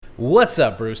What's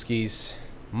up, brewskis?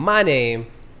 My name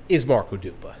is Marco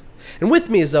Dupa. And with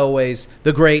me, as always,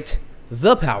 the great,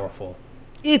 the powerful,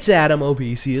 it's Adam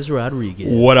Obesius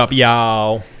Rodriguez. What up,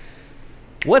 y'all?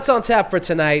 What's on tap for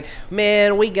tonight?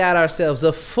 Man, we got ourselves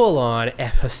a full-on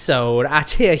episode. I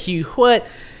tell you what,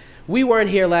 we weren't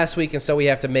here last week, and so we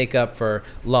have to make up for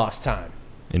lost time.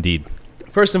 Indeed.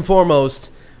 First and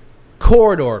foremost,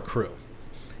 Corridor Crew.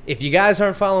 If you guys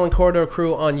aren't following Corridor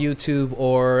Crew on YouTube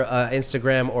or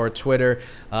Instagram or Twitter,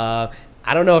 I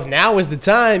don't know if now is the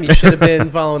time. You should have been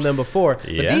following them before.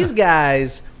 Yeah. But these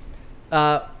guys,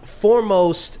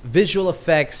 foremost visual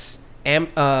effects. I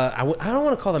don't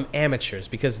want to call them amateurs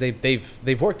because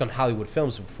they've worked on Hollywood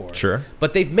films before. Sure.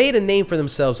 But they've made a name for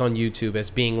themselves on YouTube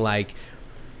as being like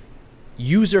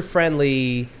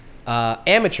user-friendly,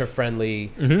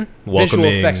 amateur-friendly visual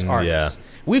effects artists. Yeah.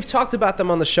 We've talked about them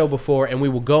on the show before, and we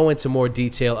will go into more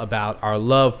detail about our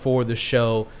love for the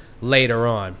show later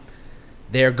on.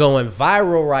 They're going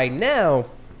viral right now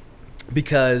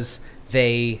because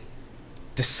they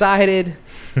decided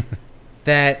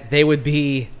that they would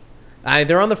be...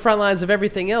 they're on the front lines of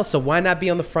everything else, so why not be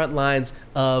on the front lines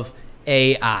of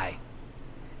AI?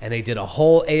 And they did a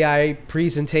whole AI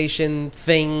presentation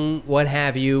thing, what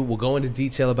have you. We'll go into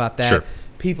detail about that. Sure.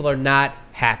 People are not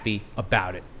happy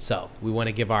about it, so we want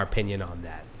to give our opinion on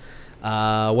that.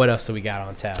 What else do we got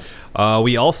on tap?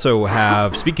 We also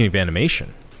have, speaking of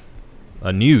animation,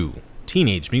 a new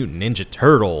Teenage Mutant Ninja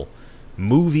Turtle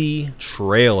movie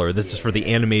trailer. This is for the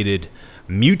animated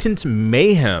Mutant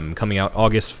Mayhem coming out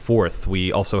August 4th.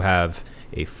 We also have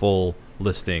a full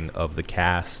listing of the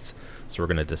cast, so we're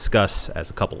going to discuss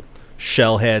as a couple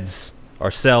shellheads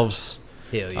ourselves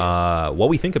what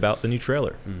we think about the new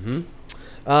trailer. Mm-hmm.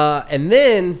 And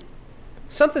then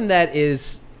something that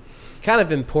is kind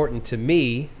of important to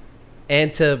me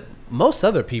and to most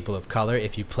other people of color,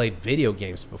 if you played video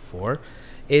games before,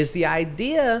 is the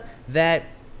idea that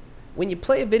when you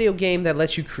play a video game that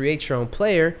lets you create your own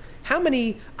player, how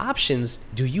many options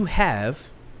do you have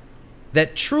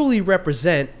that truly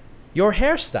represent your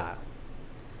hairstyle?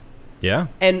 Yeah.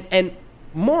 And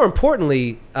more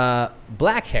importantly,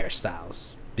 black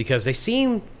hairstyles, because they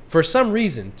seem, for some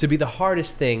reason, to be the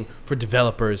hardest thing for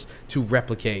developers to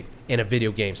replicate in a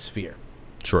video game sphere.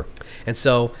 Sure. And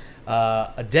so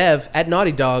a dev at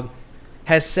Naughty Dog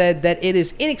has said that it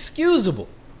is inexcusable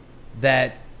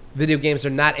that video games are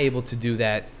not able to do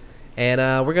that. And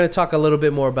we're going to talk a little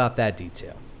bit more about that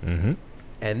detail. Mm-hmm.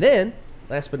 And then,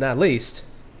 last but not least,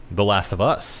 The Last of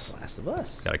Us. Last of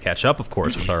Us. Got to catch up, of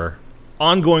course, with our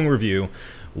ongoing review.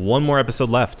 One more episode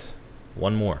left.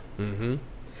 One more. Mm-hmm.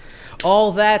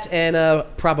 All that and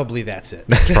probably that's it.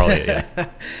 That's probably it,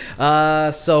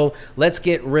 yeah. So let's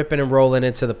get ripping and rolling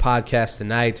into the podcast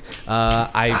tonight.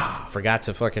 I forgot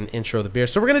to fucking intro the beer,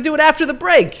 so we're going to do it after the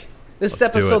break. This is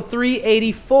episode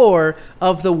 384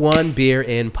 of the One Beer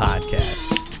In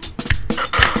podcast.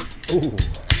 Ooh.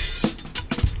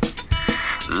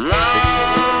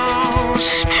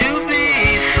 Lost to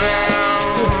be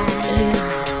found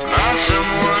by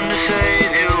someone to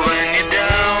save you when you're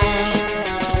down.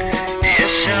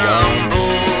 Yes, I'm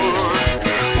bored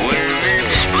when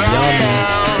it's bright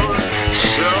out.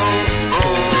 So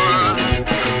bored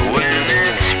when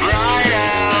it's bright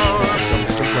out.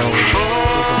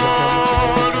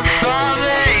 4 to 5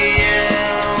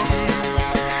 a.m.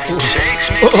 takes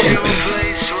me to a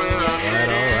place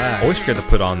where I Always forget to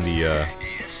put on the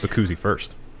koozie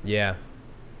first. Yeah.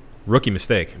 Rookie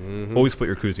mistake. Mm-hmm. Always put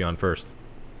your koozie on first.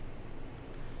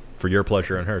 For your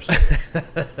pleasure and hers.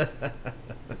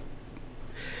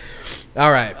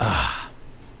 All right.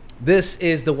 This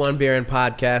is the One Beer In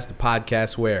podcast, the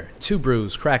podcast where two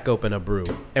brews crack open a brew,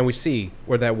 and we see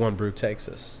where that one brew takes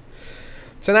us.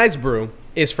 Tonight's brew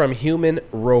is from Human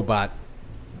Robot.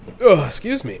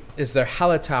 Excuse me. It's their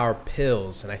Hallertau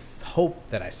Pils, and I hope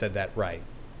that I said that right.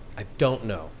 I don't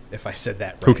know if I said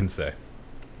that right. Who can say?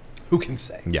 Who can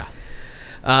say? Yeah.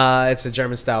 It's a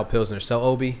German-style Pilsner. So,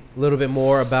 Obi, a little bit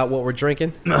more about what we're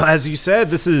drinking? As you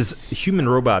said, this is Human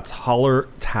Robot's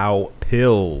Hallertau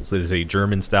Pils. It is a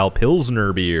German-style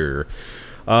Pilsner beer.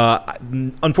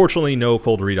 Unfortunately, no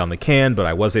cold read on the can, but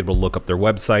I was able to look up their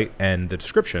website, and the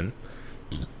description,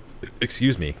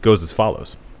 goes as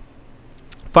follows.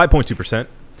 5.2%,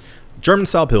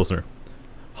 German-style Pilsner.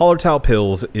 Hallertau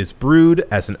Pils is brewed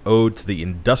as an ode to the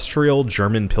industrial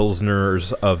German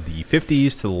Pilsners of the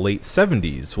 50s to the late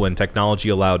 70s, when technology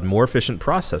allowed more efficient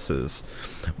processes,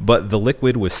 but the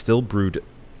liquid was still brewed,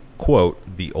 quote,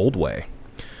 the old way.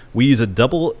 We use a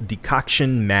double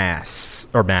decoction mash,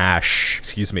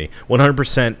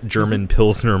 100% German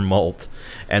Pilsner malt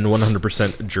and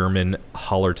 100% German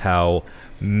Hallertau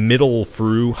Middle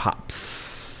Fruit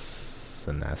hops.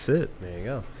 And that's it. There you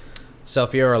go. So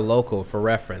if you're a local, for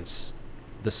reference,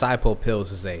 the Saipo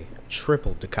Pils is a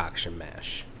triple decoction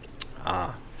mash.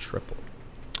 Triple.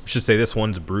 Should say this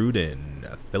one's brewed in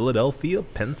Philadelphia,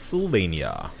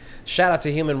 Pennsylvania. Shout out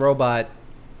to Human Robot.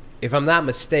 If I'm not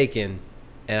mistaken,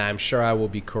 and I'm sure I will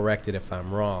be corrected if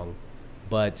I'm wrong,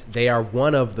 but they are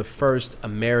one of the first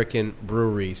American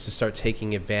breweries to start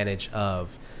taking advantage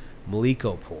of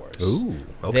Maliko pours. Ooh,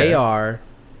 okay. They are,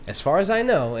 as far as I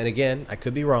know, and again, I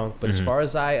could be wrong, but as far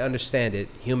as I understand it,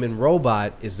 Human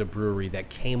Robot is the brewery that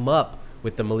came up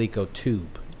with the Maliko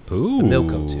tube. Ooh. The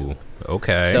Milko tube.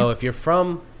 Okay. So if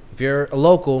you're a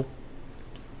local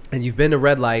and you've been to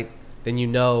Red Light, then you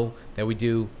know that we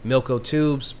do Milko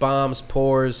tubes, bombs,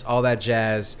 pours, all that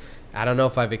jazz. I don't know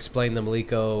if I've explained the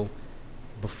Maliko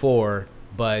before,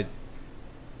 but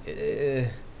the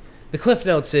Cliff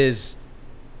Notes is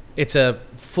it's a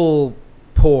full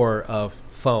pour of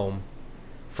foam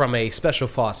from a special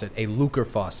faucet, a Luker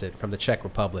faucet from the Czech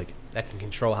Republic that can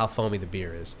control how foamy the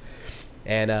beer is.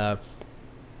 And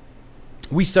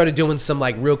we started doing some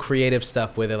like real creative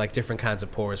stuff with it, like different kinds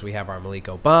of pours. We have our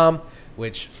Maliko Bomb,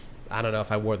 which I don't know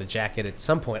if I wore the jacket at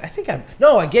some point.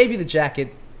 I gave you the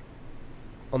jacket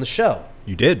on the show.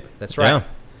 You did. That's right.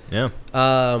 Yeah.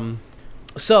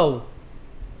 So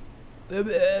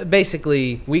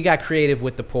basically, we got creative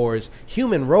with the pours.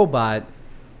 Human Robot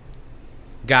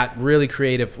got really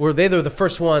creative. They're the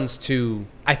first ones to,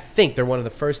 I think they're one of the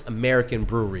first American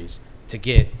breweries to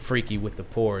get freaky with the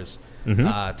pours.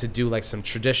 To do like some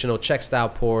traditional Czech style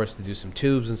pours, to do some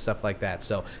tubes and stuff like that.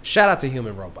 So shout out to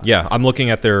Human Robot. Yeah, I'm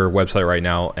looking at their website right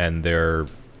now, and their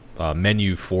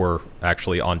menu for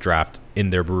actually on draft in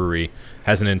their brewery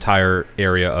has an entire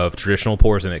area of traditional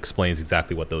pours, and it explains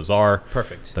exactly what those are.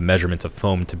 Perfect. The measurements of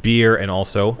foam to beer, and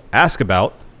also ask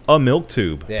about a milk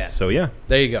tube. Yeah. So yeah,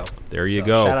 there you go. There you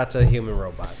go. Shout out to Human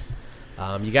Robot.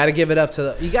 You got to give it up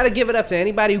to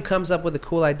anybody who comes up with a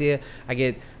cool idea. I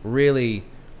get really,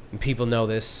 and people know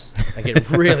this, I get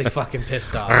really fucking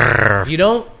pissed off. If you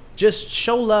don't, just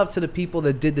show love to the people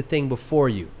that did the thing before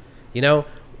you. You know,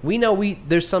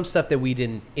 there's some stuff that we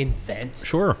didn't invent.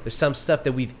 Sure. There's some stuff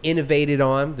that we've innovated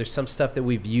on. There's some stuff that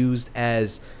we've used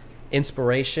as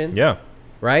inspiration. Yeah.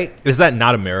 Right? Is that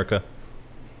not America?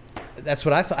 That's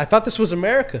what I thought. I thought this was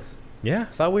America. Yeah. I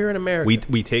thought we were in America.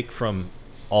 We take from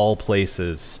all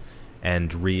places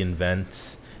and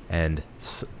reinvent and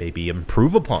maybe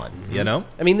improve upon, you know?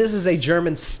 I mean, this is a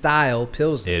German-style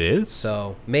Pilsner. It is.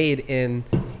 So, made in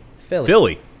Philly.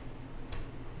 Philly.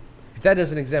 If that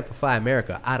doesn't exemplify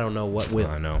America, I don't know what will.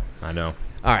 I know. All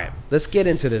right, let's get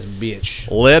into this bitch.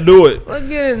 Let's do it. Let's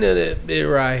get into this bit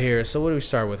right here. So, what do we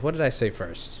start with? What did I say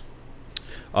first?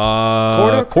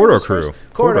 Corridor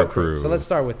Crew. So, let's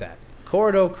start with that.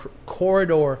 Corridor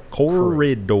Crew.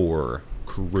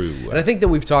 And I think that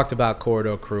we've talked about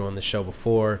Corridor Crew on the show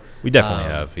before. We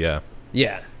definitely have, yeah.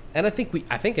 Yeah, and I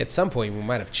think at some point we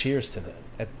might have cheers to them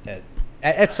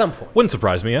at some point. Wouldn't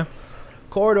surprise me, yeah.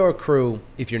 Corridor Crew,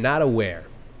 if you're not aware,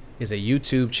 is a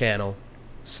YouTube channel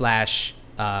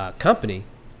 / company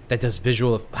that does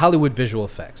Hollywood visual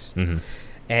effects. Mm-hmm.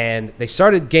 And they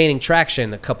started gaining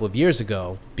traction a couple of years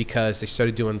ago because they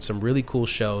started doing some really cool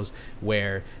shows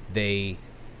where they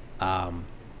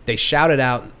shouted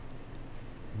out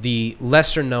the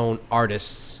lesser known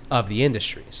artists of the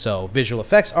industry. So visual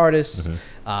effects artists,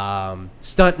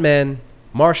 stuntmen,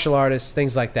 martial artists,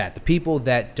 things like that. The people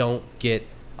that don't get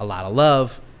a lot of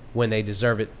love when they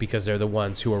deserve it because they're the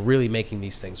ones who are really making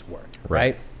these things work,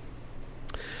 right?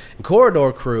 And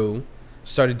Corridor Crew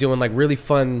started doing like really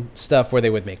fun stuff where they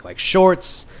would make like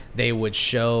shorts. They would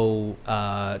show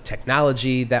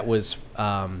technology that was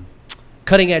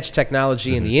cutting edge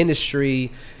technology in the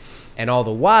industry. And all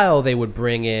the while, they would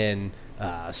bring in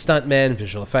stuntmen,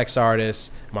 visual effects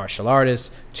artists, martial artists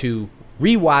to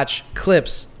rewatch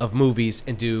clips of movies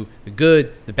and do the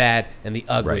good, the bad, and the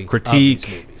ugly critique, of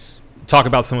these movies. Talk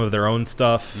about some of their own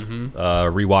stuff,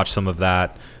 rewatch some of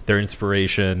that, their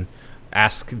inspiration,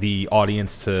 ask the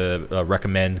audience to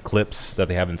recommend clips that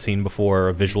they haven't seen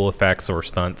before, visual effects or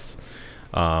stunts.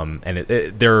 And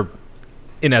they're,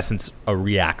 in essence, a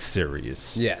React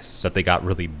series. Yes. That they got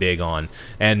really big on.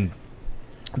 And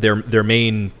their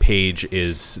main page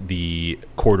is the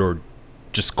Corridor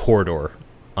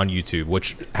on YouTube,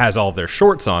 which has all of their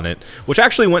shorts on it, which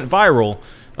actually went viral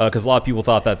because a lot of people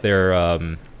thought that their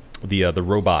the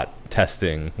robot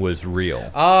testing was real.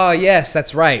 Oh, yes,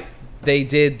 that's right. They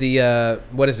did the,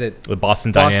 what is it? The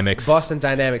Boston Dynamics. Boston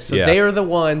Dynamics. So they are the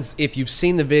ones, if you've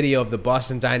seen the video of the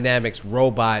Boston Dynamics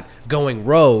robot going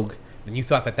rogue, and you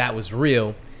thought that was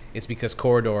real, it's because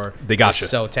Corridor is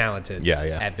so talented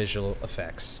at visual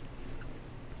effects.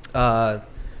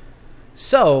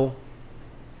 So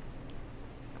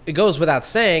it goes without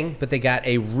saying, but they got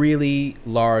a really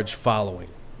large following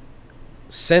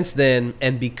since then,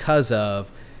 and because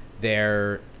of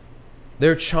their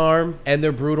charm and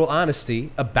their brutal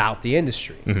honesty about the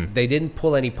industry. Mm-hmm. They didn't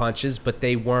pull any punches, but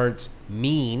they weren't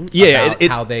mean about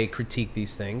how they critique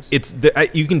these things.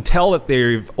 You can tell that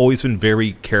they've always been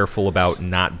very careful about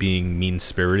not being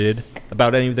mean-spirited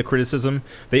about any of the criticism.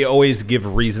 They always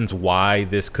give reasons why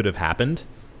this could have happened,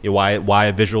 why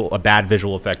a bad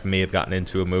visual effect may have gotten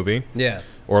into a movie. Yeah.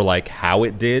 Or like how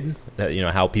it did,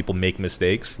 how people make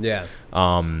mistakes. Yeah.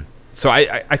 So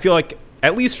I feel like,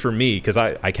 at least for me, because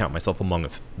I count myself among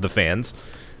the fans,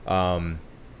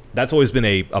 that's always been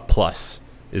a plus,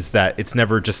 is that it's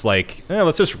never just like,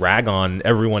 let's just rag on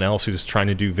everyone else who's trying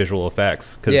to do visual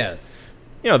effects. Because,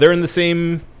 they're in the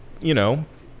same,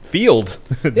 field.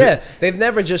 Yeah, they've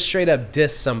never just straight up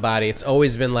dissed somebody. It's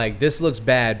always been like, this looks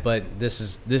bad, but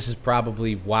this is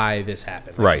probably why this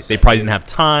happened. Like right. They probably didn't have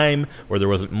time, or there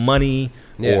wasn't money,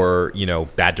 or,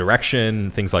 bad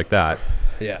direction, things like that.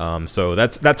 Yeah. So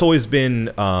that's always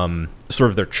been sort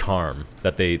of their charm,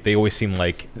 that they always seem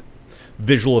like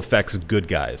visual effects good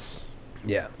guys.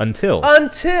 Yeah. Until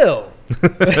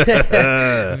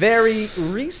very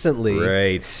recently,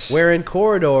 right, wherein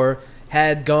Corridor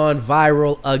had gone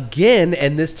viral again,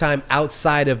 and this time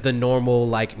outside of the normal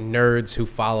like nerds who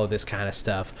follow this kind of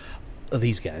stuff.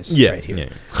 These guys right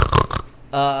here.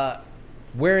 Yeah.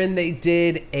 Wherein they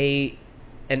did a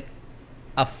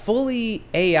fully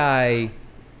AI,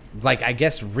 like, I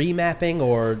guess remapping,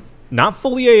 or not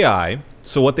fully AI.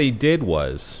 So what they had done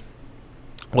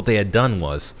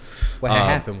was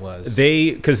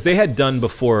because they had done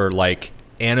before like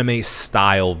anime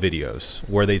style videos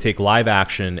where they take live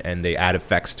action and they add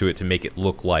effects to it to make it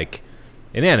look like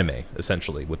an anime,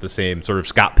 essentially, with the same sort of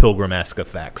Scott Pilgrim-esque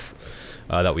effects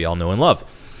that we all know and love.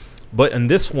 But in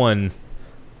this one,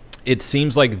 it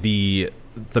seems like the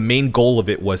main goal of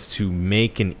it was to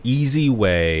make an easy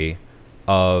way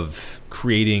of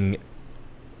creating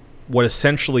what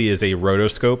essentially is a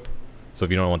rotoscope. So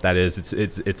if you don't know what that is,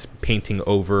 it's painting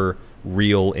over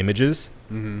real images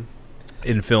in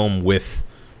film with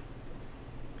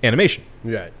animation.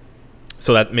 Right.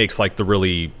 So that makes like the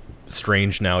really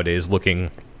strange nowadays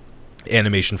looking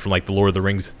animation from like the Lord of the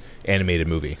Rings animated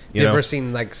movie. You ever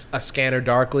seen like a Scanner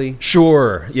Darkly?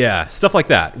 Sure. Yeah. Stuff like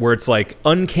that, where it's like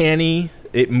uncanny.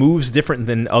 It moves different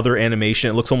than other animation.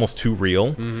 It looks almost too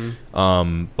real,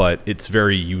 but it's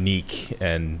very unique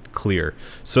and clear.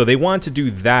 So they wanted to do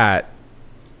that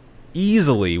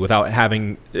easily without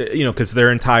having, because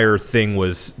their entire thing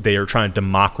was they are trying to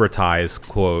democratize,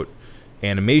 quote,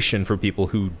 animation for people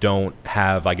who don't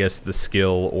have, I guess, the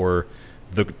skill or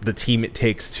the team it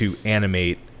takes to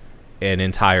animate an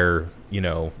entire,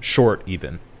 short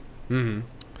even. Mm-hmm.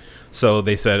 So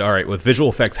they said, all right, with visual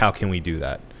effects, how can we do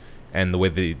that? And the way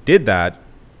they did that,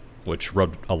 which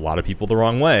rubbed a lot of people the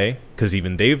wrong way, because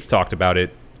even they've talked about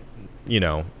it,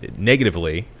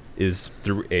 negatively, is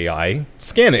through AI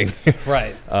scanning.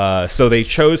 Right. So they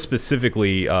chose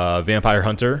specifically Vampire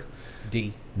Hunter.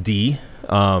 D. These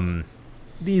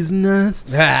nuts.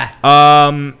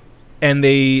 And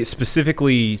they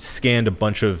specifically scanned a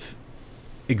bunch of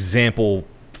example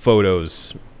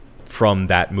photos from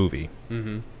that movie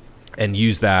and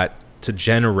used that to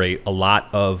generate a lot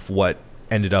of what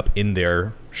ended up in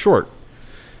their short.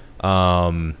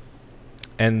 And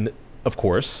of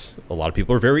course, a lot of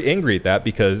people are very angry at that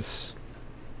because,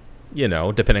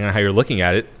 depending on how you're looking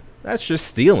at it, that's just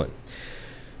stealing.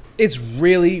 It's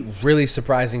really, really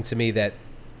surprising to me that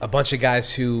a bunch of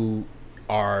guys who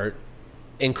are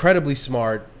incredibly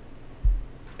smart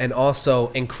and also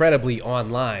incredibly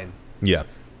online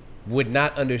would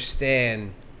not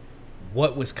understand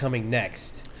what was coming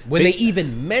next when they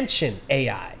even mention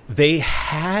AI. They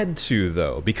had to,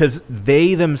 though, because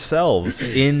they themselves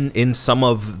in some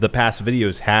of the past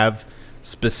videos have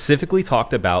specifically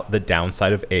talked about the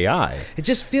downside of AI. It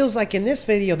just feels like in this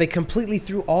video they completely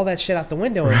threw all that shit out the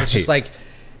window, and it's just like,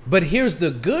 but here's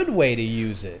the good way to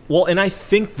use it. Well, and I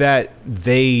think that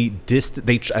they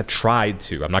tried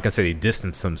to. I'm not going to say they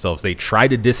distanced themselves. They tried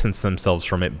to distance themselves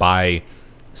from it by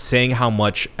saying how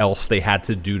much else they had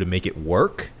to do to make it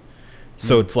work.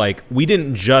 So it's like, we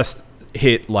didn't just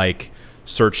hit like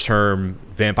search term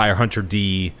Vampire Hunter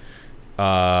D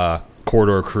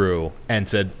Corridor Crew and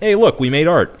said, hey, look, we made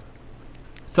art.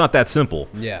 It's not that simple.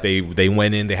 Yeah. They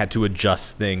went in, they had to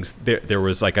adjust things. There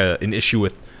was like an issue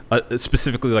with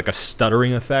specifically like a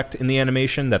stuttering effect in the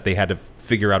animation that they had to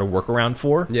figure out a workaround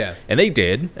for. Yeah. And they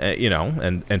did,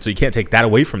 and so you can't take that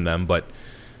away from them, but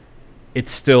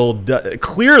it's still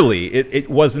clearly it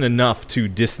wasn't enough to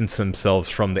distance themselves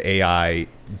from the AI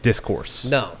discourse.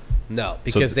 No,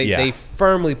 because they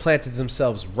firmly planted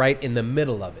themselves right in the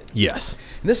middle of it. Yes.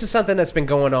 And this is something that's been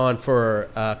going on for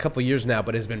a couple years now,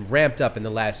 but has been ramped up in the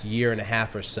last year and a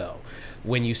half or so.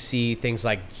 When you see things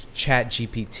like Chat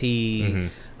GPT,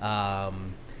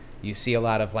 you see a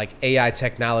lot of like AI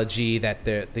technology that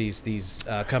these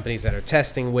companies that are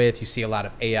testing with. You see a lot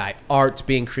of AI art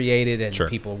being created, and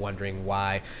people wondering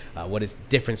why. What is the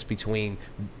difference between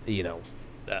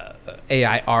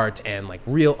AI art and like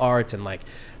real art, and like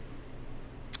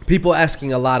people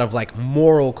asking a lot of like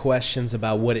moral questions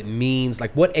about what it means,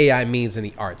 like what AI means in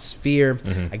the art sphere.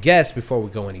 I guess before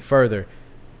we go any further,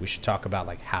 we should talk about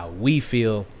like how we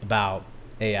feel about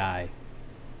AI,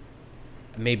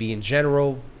 maybe in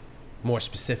general, more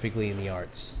specifically in the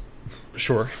arts.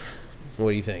 Sure. What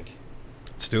do you think?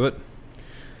 Let's do it.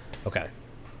 Okay.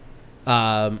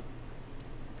 I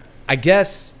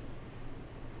guess,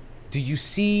 do you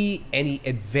see any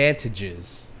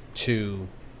advantages to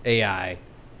AI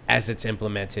as it's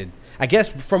implemented? I guess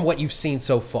from what you've seen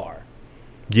so far.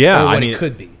 Yeah, or what it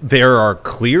could be. There are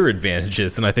clear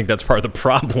advantages, and I think that's part of the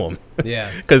problem.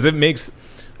 Yeah. Because it makes...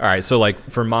 All right, so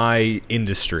like for my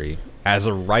industry, as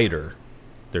a writer,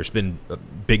 there's been a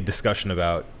big discussion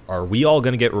about, are we all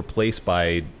going to get replaced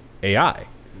by AI?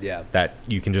 Yeah. That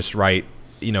you can just write,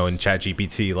 in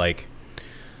ChatGPT, like,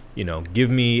 give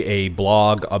me a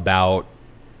blog about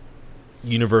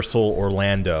Universal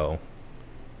Orlando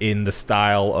in the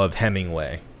style of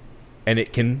Hemingway, and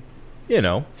it can,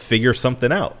 figure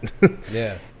something out.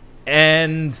 Yeah.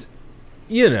 And,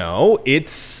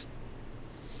 it's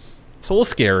a little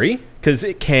scary because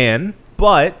it can,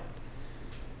 but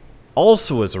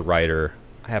also as a writer,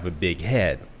 I have a big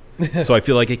head. So I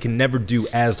feel like it can never do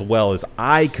as well as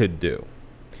I could do.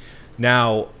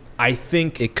 Now, I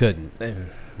think... It couldn't.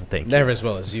 Thank you. Never as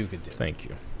well as you could do. Thank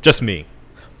you. Just me.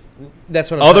 That's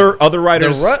what I'm saying. Other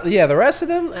writers... the rest of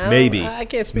them? Maybe. I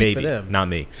can't speak for them. Not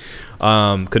me.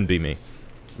 Couldn't be me.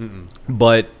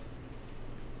 But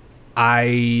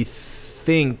I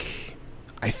think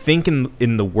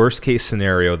in the worst case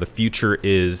scenario, the future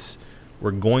is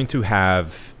we're going to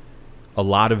have a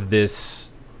lot of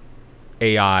this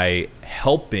AI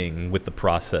helping with the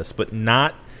process, but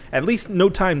not, at least no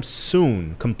time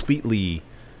soon, completely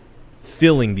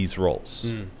filling these roles.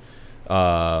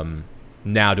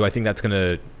 Now, do I think that's going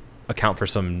to account for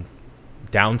some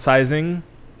downsizing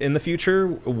in the future,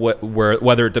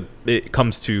 whether it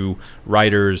comes to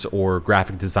writers or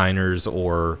graphic designers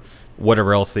or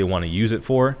whatever else they want to use it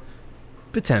for?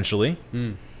 Potentially.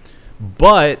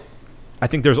 But I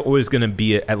think there's always going to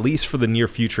be, at least for the near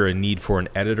future, a need for an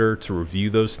editor to review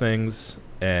those things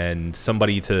and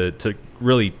somebody to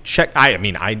really check.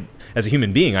 I as a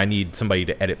human being, I need somebody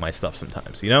to edit my stuff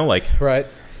sometimes, Right.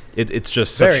 It's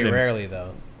just very rarely,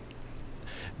 though.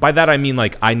 By that I mean,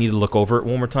 like, I need to look over it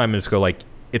one more time and just go, like,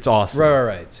 it's awesome.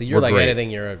 Right. So you're We're like great.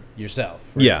 editing yourself.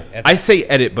 Right? Yeah. I say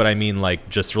edit, but I mean, like,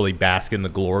 just really bask in the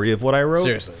glory of what I wrote.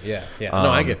 Seriously. Yeah. No,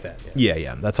 I get that.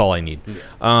 Yeah. That's all I need.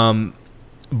 Yeah.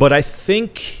 But I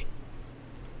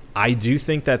do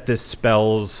think that this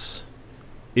spells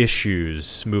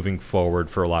issues moving forward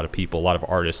for a lot of people, a lot of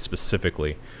artists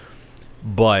specifically.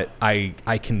 But I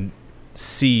can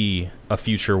see a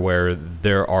future where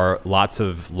there are lots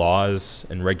of laws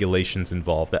and regulations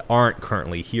involved that aren't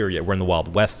currently here yet. We're in the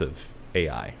Wild West of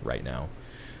AI right now,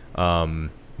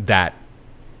 that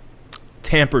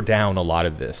tamper down a lot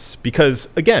of this. Because,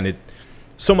 again,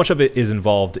 so much of it is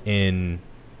involved in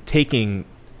taking,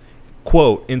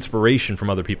 quote, inspiration from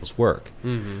other people's work.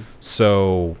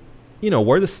 So,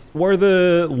 where are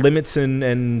the limits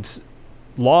and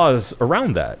laws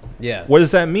around that? Yeah. What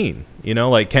does that mean?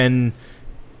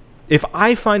 If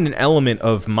I find an element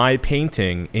of my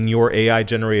painting in your AI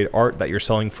generated art that you're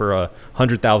selling for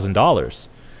 $100,000,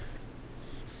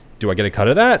 do I get a cut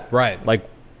of that? Right. Like,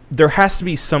 there has to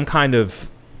be some kind of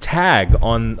tag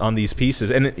on these pieces.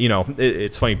 And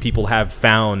it's funny, people have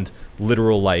found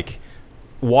literal, like,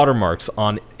 watermarks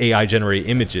on AI generated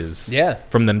images. Yeah.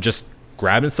 From them just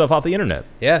grabbing stuff off the internet.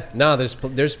 Yeah. No,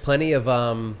 there's plenty of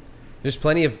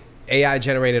AI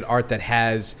generated art that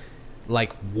has,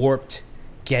 like, warped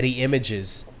Getty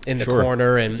images in the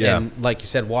corner and like you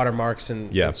said, watermarks,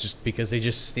 and it's just because they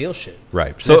just steal shit.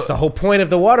 Right. So that's the whole point of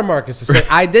the watermark, is to say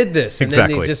I did this, and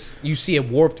exactly. then you see a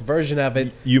warped version of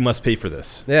it. You must pay for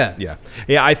this. Yeah.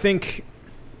 I think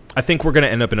we're going to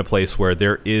end up in a place where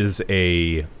there is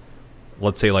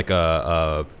let's say like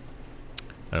a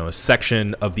a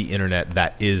section of the internet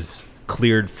that is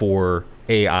cleared for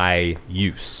AI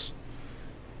use.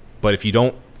 But if you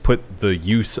don't put the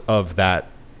use of that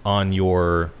on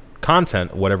your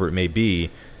content, whatever it may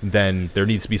be, then there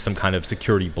needs to be some kind of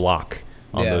security block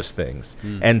on those things.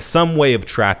 And some way of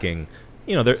tracking,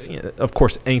 of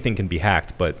course, anything can be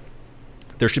hacked, but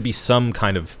there should be some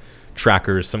kind of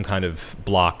trackers, some kind of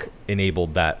block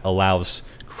enabled that allows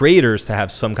creators to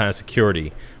have some kind of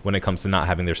security when it comes to not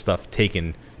having their stuff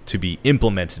taken to be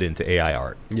implemented into AI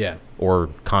art. Yeah. Or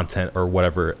content or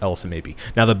whatever else it may be.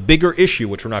 Now, the bigger issue,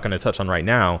 which we're not going to touch on right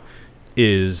now,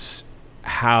 is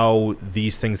how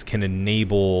these things can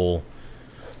enable,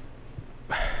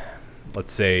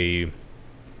 let's say,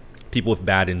 people with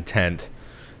bad intent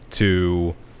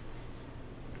to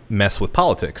mess with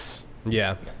politics.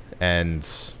 Yeah. And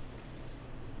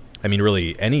I mean,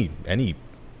 really, any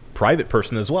private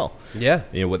person as well. Yeah.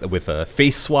 With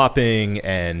face swapping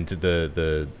and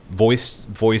the voice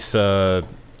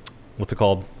what's it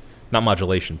called? Not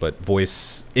modulation, but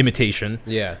voice imitation.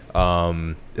 Yeah.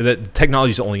 The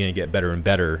technology is only going to get better and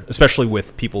better, especially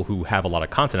with people who have a lot of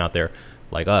content out there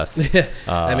like us.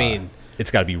 I mean, it's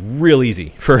got to be real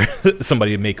easy for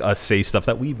somebody to make us say stuff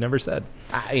that we've never said.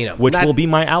 Which will be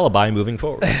my alibi moving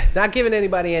forward. Not giving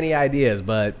anybody any ideas,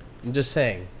 but I'm just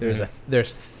saying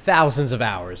there's thousands of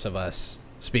hours of us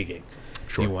speaking.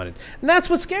 Sure. If you wanted, and that's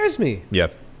what scares me. Yeah.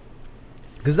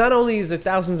 Because not only is there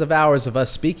thousands of hours of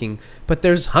us speaking, but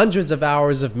there's hundreds of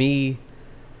hours of me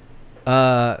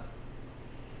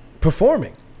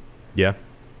performing. Yeah.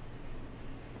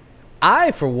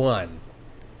 I, for one,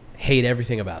 hate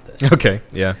everything about this. Okay.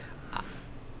 Yeah.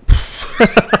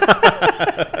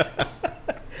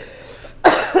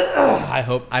 I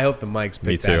hope the mics pick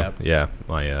Me too. that up. Yeah.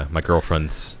 My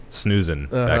girlfriend's snoozing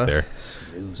back there.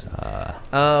 Snoozing.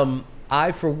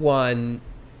 I, for one,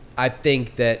 I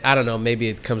think that, I don't know, maybe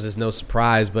it comes as no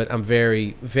surprise, but I'm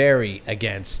very, very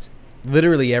against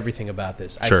literally everything about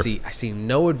this. Sure. I see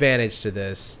no advantage to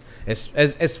this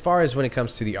as far as when it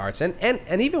comes to the arts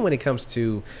and even when it comes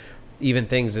to even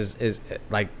things as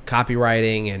like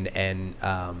copywriting and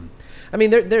I mean,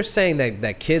 they're saying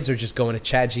that kids are just going to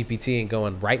ChatGPT and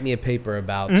going, write me a paper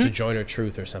about Sojourner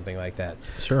Truth or something like that.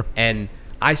 Sure. And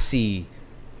I see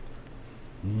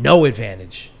no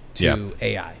advantage to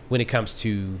AI when it comes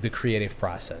to the creative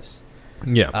process.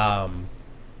 Yeah.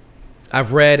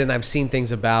 I've read and I've seen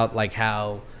things about like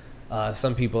how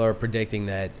some people are predicting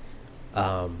that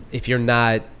if you're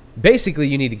not, basically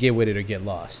you need to get with it or get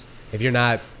lost. If you're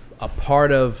not a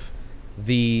part of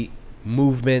the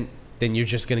movement, then you're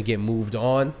just going to get moved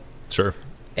on. Sure.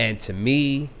 And to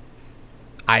me,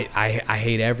 I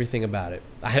hate everything about it.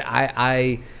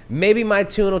 I maybe my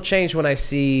tune will change when I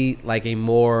see like a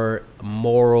more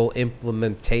moral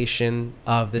implementation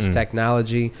of this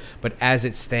technology. But as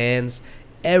it stands,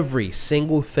 every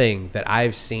single thing that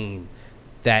I've seen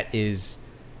that is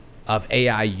of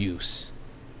AI use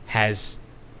has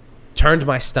turned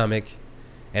my stomach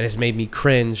and has made me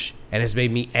cringe and has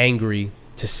made me angry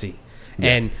to see. Yeah.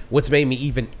 And what's made me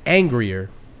even angrier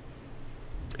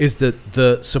is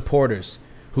the supporters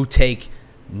who take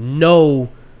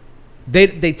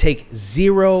they take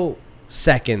 0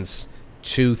 seconds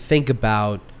to think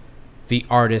about the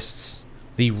artists,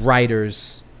 the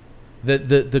writers, the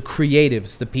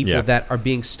creatives, the people that are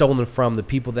being stolen from, the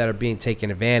people that are being taken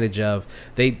advantage of.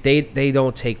 They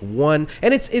don't take one,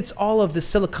 and it's all of the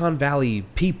Silicon Valley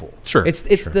people. Sure. It's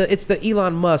the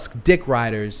Elon Musk dick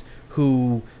riders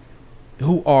who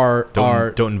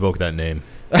don't invoke that name.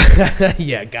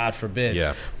 Yeah, God forbid.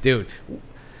 Yeah. Dude,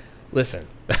 listen,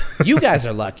 you guys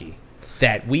are lucky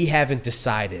that we haven't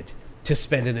decided to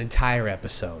spend an entire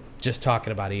episode just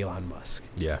talking about Elon Musk.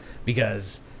 Yeah.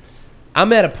 Because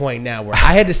I'm at a point now where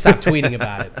I had to stop tweeting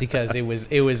about it because it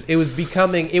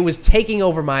was taking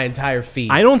over my entire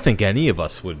feed. I don't think any of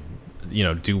us would,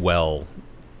 do well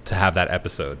to have that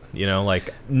episode.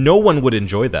 Like no one would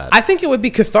enjoy that. I think it would be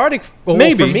cathartic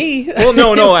maybe for me. Well,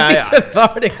 no,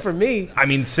 cathartic for me. I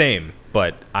mean, same,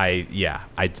 but I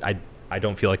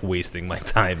don't feel like wasting my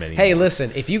time anymore. Hey,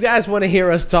 listen, if you guys want to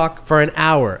hear us talk for an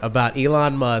hour about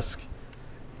Elon Musk,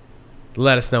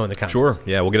 let us know in the comments. Sure.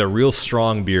 Yeah, we'll get a real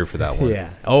strong beer for that one.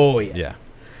 Yeah. Oh, yeah. Yeah.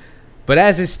 But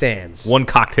as it stands, one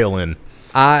cocktail in,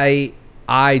 I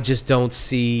just don't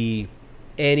see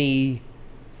any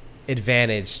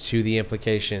advantage to the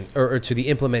implication or to the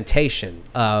implementation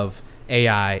of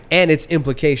AI and its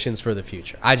implications for the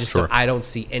future. I just I don't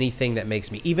see anything that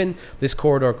makes me, even this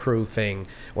Corridor Crew thing,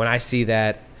 when I see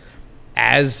that,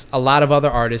 as a lot of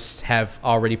other artists have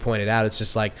already pointed out, it's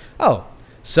just like, oh,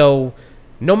 so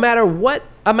no matter what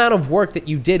amount of work that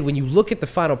you did, when you look at the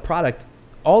final product,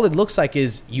 all it looks like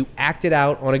is you acted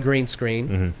out on a green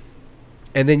screen,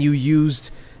 and then you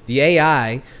used the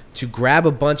AI to grab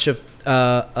a bunch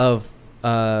of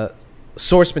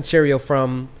source material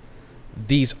from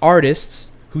these artists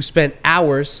who spent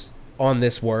hours on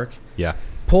this work. Yeah.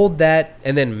 Pulled that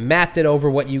and then mapped it over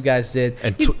what you guys did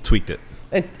And tweaked it.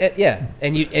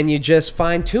 And you just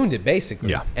fine-tuned it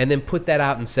basically. Yeah. And then put that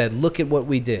out and said, look at what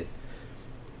we did.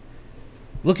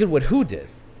 Look at what who did.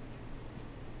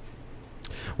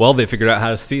 Well, they figured out how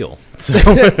to steal. So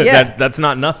Yeah. that's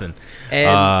not nothing. And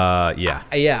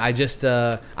I just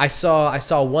I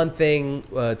saw one thing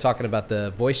talking about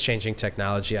the voice changing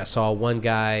technology. I saw one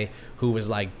guy who was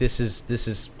like, this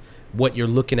is what you're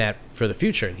looking at for the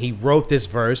future. And he wrote this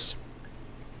verse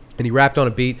and he rapped on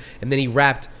a beat, and then he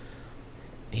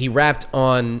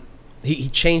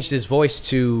changed his voice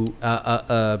to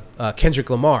Kendrick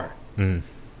Lamar. And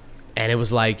it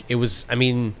was I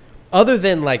mean, other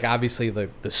than like obviously the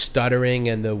stuttering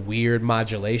and the weird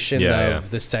modulation of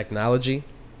this technology,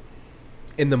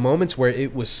 in the moments where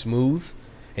it was smooth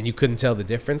and you couldn't tell the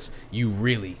difference, you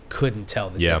really couldn't tell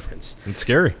the difference. It's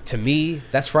scary. To me,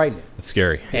 that's frightening. It's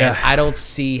scary. And I don't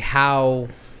see how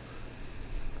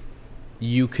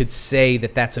you could say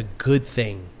that that's a good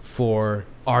thing for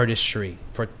artistry,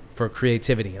 for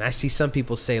creativity. And I see some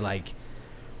people say like,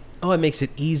 oh, it makes it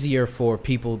easier for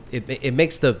people. It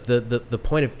makes the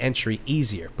point of entry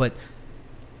easier. But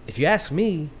if you ask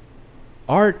me,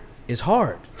 art is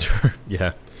hard.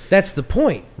 Yeah. That's the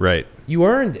point. Right. You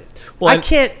earned it. Well, I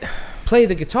can't play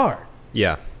the guitar.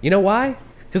 Yeah. You know why?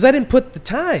 Because I didn't put the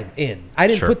time in. I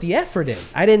didn't Sure. put the effort in.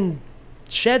 I didn't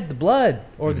shed the blood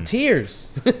or the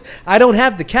tears. I don't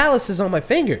have the calluses on my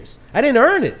fingers. I didn't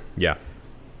earn it. Yeah.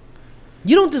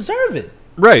 You don't deserve it.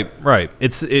 Right.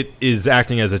 It is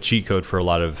acting as a cheat code for a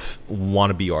lot of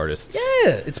wannabe artists.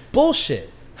 Yeah, it's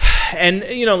bullshit. And,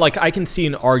 you know, like I can see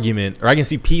an argument, or I can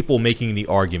see people making the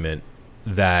argument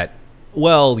that,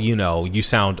 well, you know, you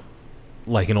sound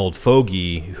like an old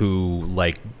fogey who,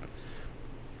 like,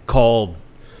 called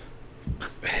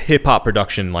hip-hop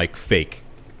production, like, fake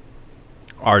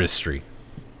artistry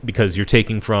because you're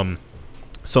taking from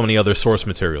so many other source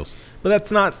materials. But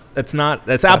that's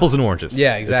apples and oranges.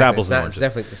 Yeah, exactly. It's apples and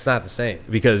oranges. It's not the same.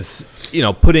 Because, you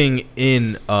know, putting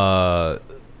in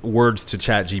words to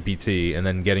ChatGPT and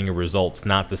then getting a result's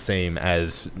not the same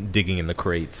as digging in the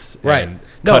crates and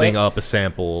cutting up a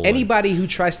sample. Anybody who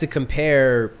tries to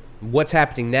compare what's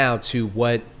happening now to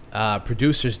what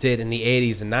producers did in the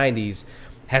 80s and 90s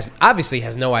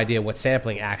has no idea what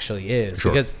sampling actually is.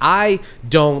 Sure. Because I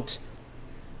don't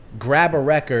grab a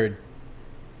record,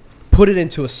 put it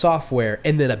into a software,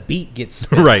 and then a beat gets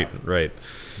spit. Right.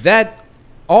 That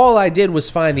all I did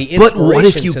was find the inspiration. But what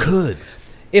if you could?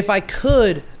 If I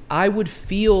could, I would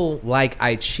feel like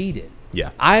I cheated.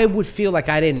 Yeah. I would feel like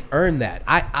I didn't earn that.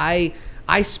 I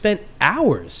spent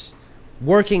hours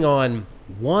working on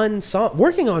one song,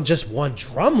 working on just one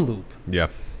drum loop. Yeah.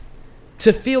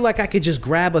 To feel like I could just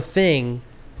grab a thing,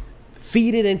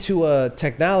 feed it into a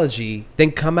technology,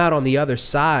 then come out on the other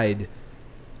side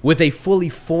with a fully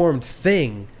formed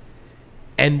thing,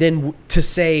 and then to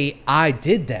say I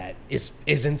did that is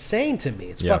insane to me.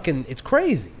 It's fucking, it's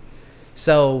crazy.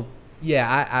 So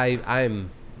yeah,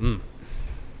 I'm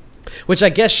which I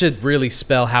guess should really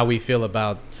spell how we feel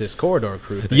about this Corridor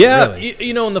Crew thing. Yeah, really.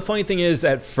 you know, and the funny thing is,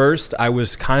 at first I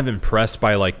was kind of impressed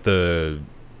by like the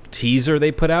teaser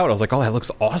they put out. I was like, oh, that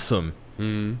looks awesome.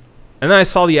 And then I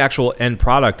saw the actual end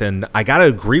product, and I gotta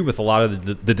agree with a lot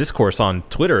of the discourse on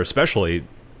Twitter, especially.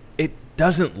 It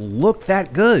doesn't look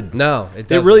that good. No, it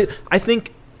doesn't. It really, I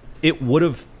think it would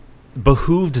have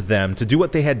behooved them to do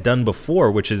what they had done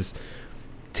before, which is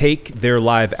take their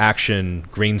live action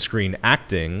green screen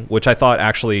acting, which I thought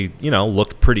actually, you know,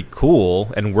 looked pretty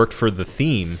cool and worked for the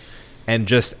theme, and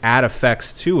just add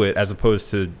effects to it as opposed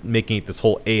to making it this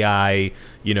whole AI,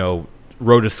 you know,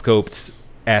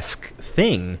 rotoscoped-esque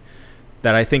thing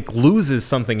that I think loses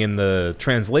something in the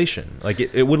translation. Like,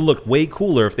 it would have looked way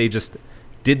cooler if they just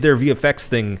did their VFX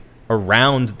thing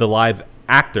around the live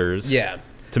actors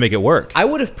to make it work. I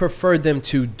would have preferred them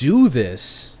to do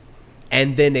this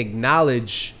and then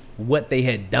acknowledge what they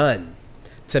had done.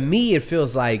 To me, it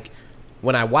feels like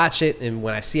when I watch it and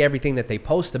when I see everything that they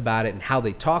post about it and how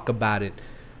they talk about it,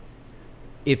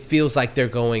 it feels like they're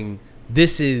going,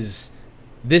 this is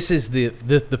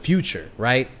the future,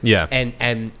 right? Yeah.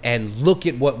 And look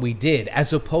at what we did,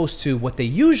 as opposed to what they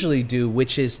usually do,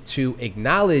 which is to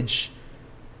acknowledge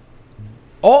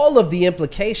all of the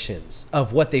implications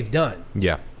of what they've done.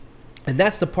 Yeah. And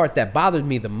that's the part that bothered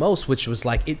me the most, which was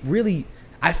like, it really,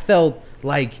 I felt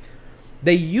like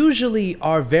they usually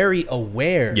are very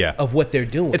aware of what they're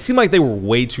doing. It seemed like they were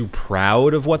way too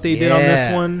proud of what they did on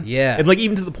this one. Yeah. And like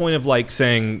even to the point of like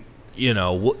saying, you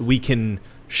know, we can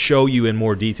show you in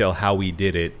more detail how we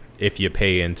did it if you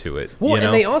pay into it. Well, you know?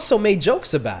 And they also made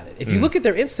jokes about it. If you look at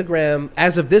their Instagram,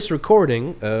 as of this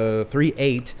recording,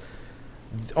 3/8,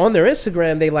 on their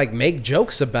Instagram, they like make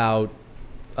jokes about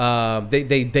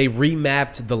they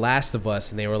remapped The Last of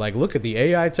Us, and they were like, look at the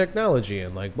AI technology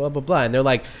and like blah blah blah, and they're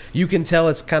like, you can tell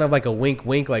it's kind of like a wink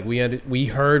wink, like we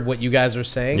heard what you guys are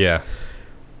saying. Yeah.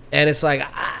 And it's like,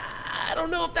 I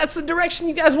don't know if that's the direction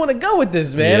you guys want to go with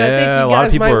this, man. Yeah, I think you guys a lot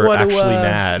of people might are want actually to,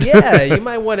 mad. Yeah, you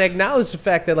might want to acknowledge the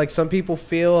fact that like some people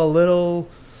feel a little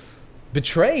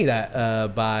betrayed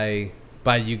by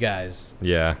you guys.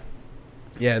 Yeah.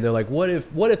 Yeah, and they're like, what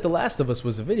if The Last of Us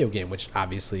was a video game, which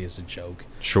obviously is a joke.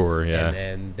 Sure, yeah.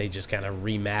 And they just kind of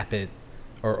remap it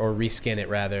or reskin it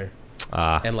rather.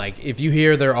 Ah. And like if you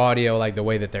hear their audio, like the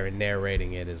way that they're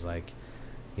narrating it is like,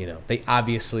 you know, they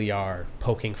obviously are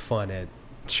poking fun at,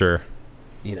 Sure.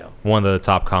 you know. One of the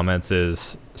top comments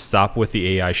is, stop with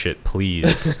the AI shit,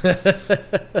 please.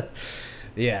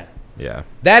 Yeah. Yeah.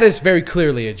 That is very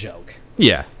clearly a joke.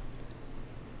 Yeah.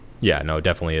 Yeah, no, it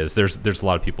definitely is. There's a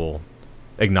lot of people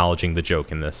acknowledging the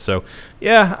joke in this. So,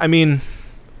 yeah, I mean,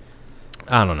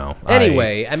 I don't know.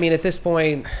 Anyway, I mean, at this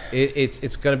point,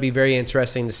 it's going to be very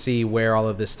interesting to see where all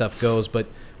of this stuff goes. But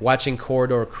watching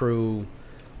Corridor Crew,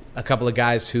 a couple of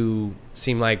guys who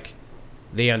seem like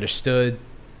they understood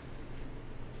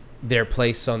their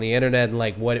place on the internet and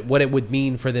like what it would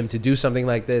mean for them to do something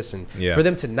like this, and for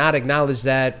them to not acknowledge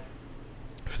that,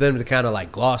 for them to kind of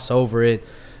like gloss over it,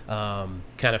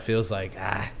 kind of feels like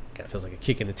a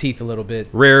kick in the teeth a little bit.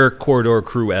 Rare Corridor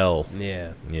Crew L.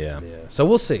 Yeah. So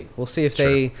we'll see if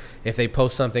they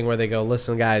post something where they go,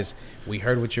 listen guys, we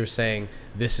heard what you're saying,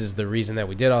 this is the reason that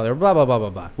we did all that, blah blah blah blah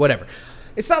blah, whatever.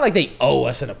 It's not like they owe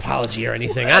us an apology or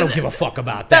anything. I don't give a fuck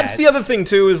about that. That's the other thing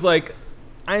too, is like,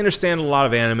 I understand a lot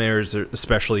of animators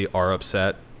especially are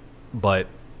upset, but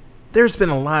there's been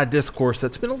a lot of discourse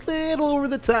that's been a little over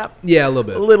the top. Yeah, a little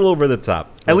bit. A little over the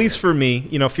top. At least for me,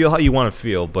 you know, feel how you want to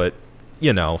feel, but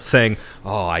you know, saying,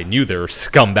 "Oh, I knew they were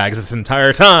scumbags this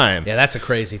entire time." Yeah, that's a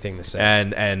crazy thing to say.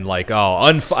 And like,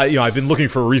 "Oh, you know, I've been looking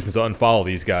for a reason to unfollow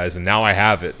these guys, and now I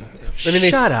have it." I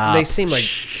mean, Shut up. They seem like,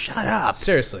 shut up.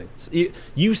 Seriously,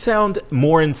 you sound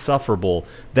more insufferable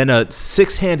than a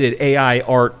six-handed AI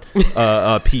art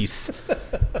piece,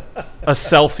 a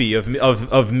selfie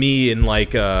of me in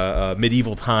like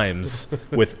medieval times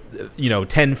with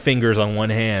 10 fingers on one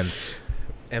hand.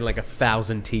 And like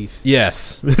 1,000 teeth.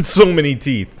 Yes. It's so many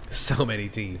teeth. So many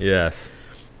teeth. Yes.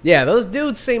 Yeah, those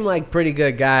dudes seem like pretty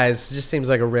good guys. It just seems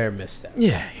like a rare misstep.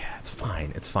 Yeah, it's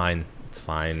fine.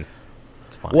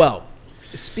 Well,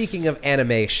 speaking of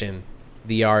animation,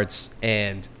 the arts,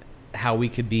 and how we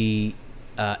could be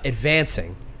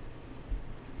advancing,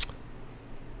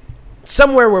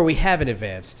 somewhere where we haven't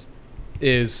advanced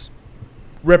is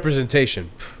representation.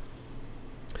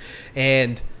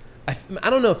 And I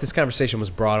don't know if this conversation was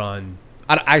brought on.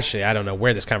 I don't know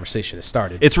where this conversation has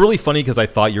started. It's really funny because I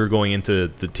thought you were going into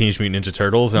the Teenage Mutant Ninja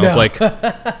Turtles, and I was like,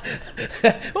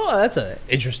 well, that's an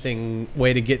interesting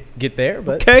way to get there.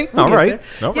 But okay, all right.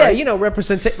 Yeah, you know,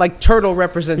 like turtle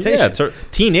representation. Yeah,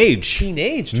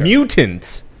 Teenage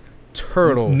Mutant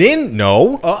Turtle.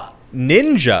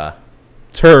 Ninja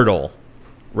Turtle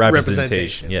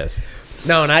representation. Yes.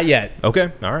 No, not yet.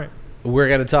 Okay, all right. We're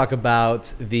going to talk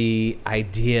about the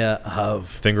idea of...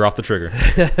 Finger off the trigger.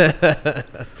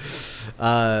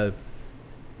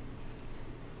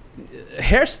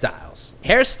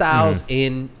 Hairstyles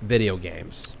in video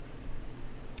games.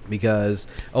 Because...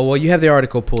 Oh, well, you have the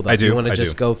article pulled up. I do. You want to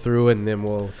just go through and then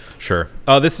we'll... Sure.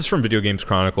 This is from Video Games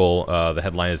Chronicle. The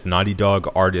headline is, Naughty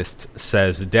Dog artist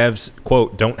says devs,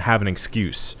 quote, don't have an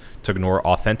excuse to ignore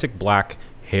authentic black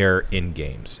hair in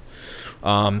games.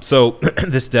 So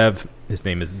this dev, his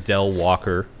name is Del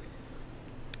Walker,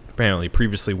 apparently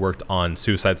previously worked on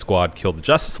Suicide Squad, Kill the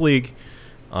Justice League,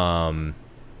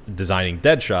 designing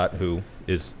Deadshot, who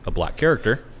is a black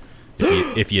character,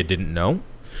 if you didn't know.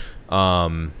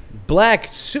 Black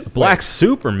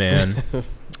Superman.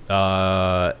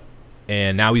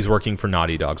 And now he's working for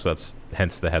Naughty Dog, so that's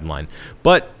hence the headline.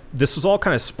 But this was all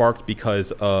kind of sparked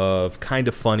because of Kind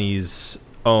of Funny's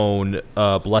own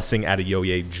Blessing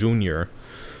Adeoye Jr.,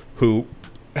 who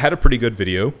had a pretty good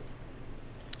video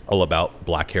all about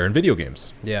black hair in video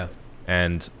games. Yeah.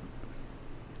 And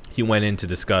he went in to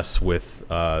discuss with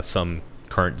some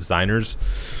current designers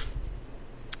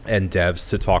and devs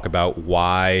to talk about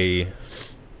why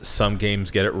some games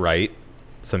get it right,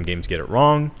 some games get it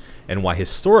wrong, and why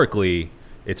historically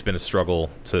it's been a struggle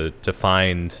to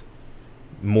find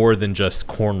more than just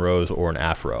cornrows or an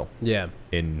afro. Yeah.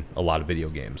 In a lot of video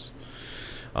games.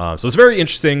 So it's a very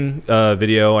interesting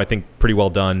video. I think pretty well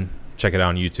done. Check it out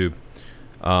on YouTube.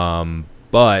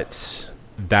 But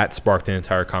that sparked an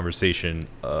entire conversation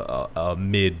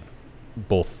amid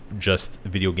both just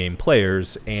video game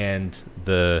players and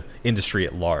the industry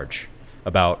at large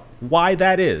about why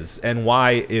that is, and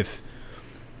why, if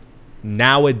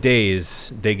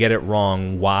nowadays they get it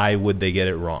wrong, why would they get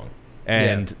it wrong?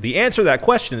 And the answer to that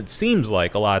question, it seems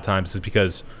like a lot of times, is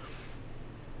because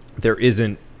there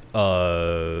isn't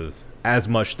as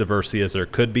much diversity as there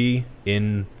could be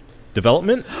in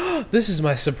development. This is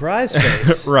my surprise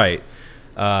face. Right.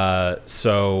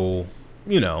 So,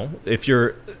 if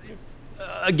you're,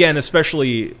 again,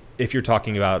 especially if you're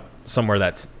talking about somewhere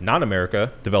that's not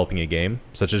America developing a game,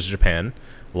 such as Japan,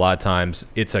 a lot of times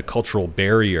it's a cultural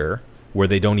barrier where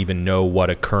they don't even know what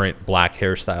a current black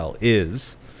hairstyle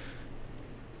is.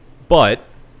 But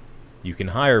you can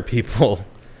hire people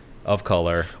of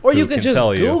color. Or you can just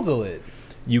Google it.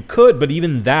 You could, but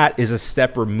even that is a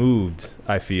step removed,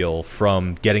 I feel,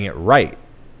 from getting it right.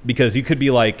 Because you could be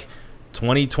like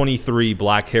 2023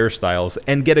 black hairstyles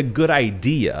and get a good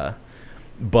idea,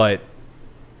 but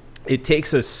it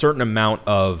takes a certain amount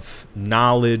of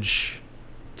knowledge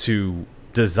to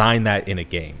design that in a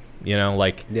game.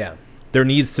 There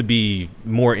needs to be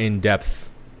more in-depth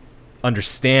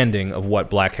understanding of what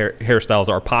black hairstyles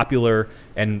are popular,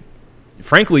 and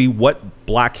frankly what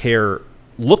black hair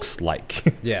looks like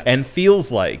and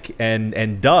feels like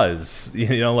and does,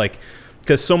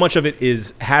 because so much of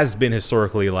it has been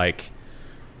historically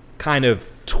kind of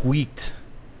tweaked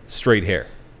straight hair,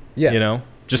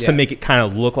 to make it kind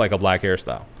of look like a black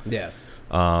hairstyle,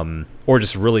 or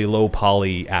just really low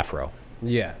poly afro.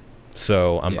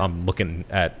 So I'm looking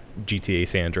at GTA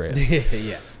San Andreas.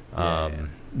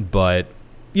 But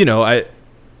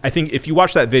I think if you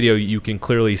watch that video, you can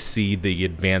clearly see the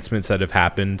advancements that have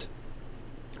happened,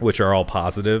 which are all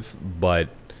positive. But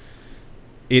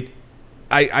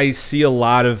I see a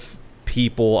lot of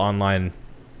people online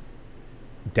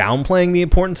downplaying the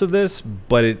importance of this,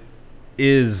 but it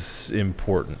is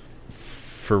important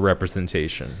for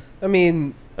representation. I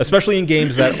mean, especially in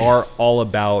games that are all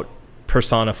about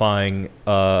personifying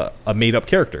a made-up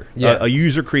character, a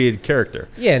user-created character.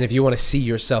 Yeah, and if you want to see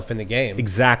yourself in the game.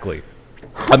 Exactly.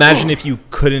 Imagine if you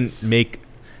couldn't make...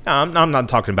 I'm not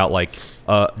talking about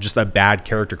just a bad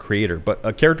character creator, but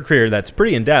a character creator that's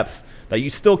pretty in-depth, that you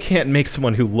still can't make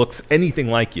someone who looks anything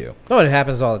like you. Oh, it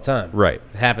happens all the time. Right.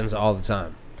 It happens all the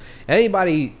time.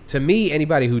 Anybody who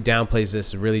downplays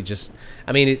this really just...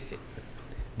 I mean,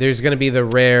 there's going to be the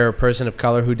rare person of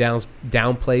color who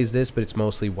downplays this, but it's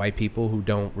mostly white people who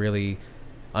don't really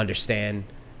understand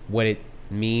what it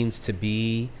means to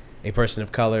be a person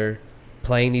of color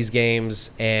playing these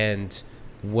games, and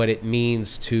what it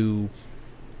means to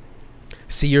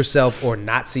see yourself or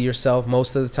not see yourself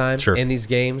most of the time in these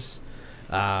games.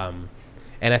 And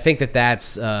I think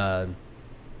that's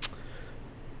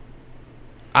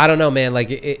I don't know, man.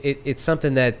 It's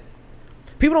something that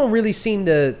people don't really seem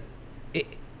to.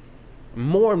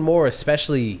 More and more,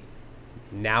 especially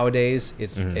nowadays,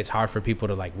 it's hard for people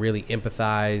to really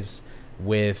empathize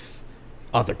with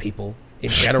other people in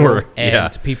general,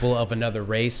 and people of another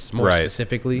race more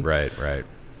specifically. Right.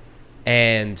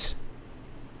 And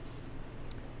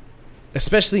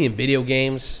especially in video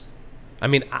games, I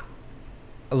mean,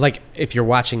 if you're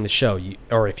watching the show,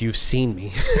 or if you've seen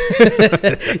me,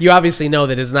 you obviously know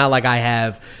that it's not like I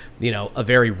have, a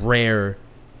very rare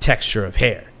texture of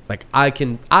hair. I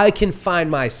can find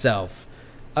myself.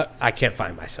 I can't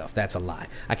find myself. That's a lie.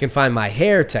 I can find my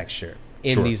hair texture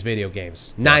in these video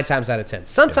games 9 times out of 10.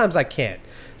 Sometimes I can't.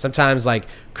 Sometimes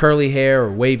curly hair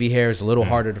or wavy hair is a little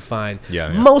harder to find.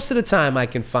 Most of the time I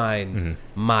can find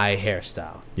my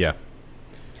hairstyle.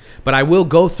 But I will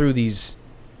go through these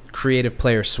creative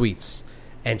player suites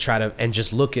and try to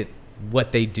just look at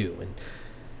what they do. And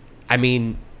I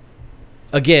mean,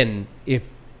 again,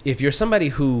 if you're somebody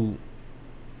who,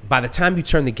 by the time you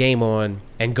turn the game on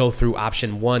and go through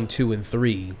option 1, 2, and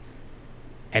 3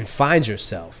 and find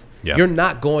yourself, you're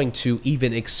not going to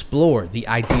even explore the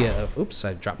idea of... Oops,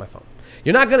 I dropped my phone.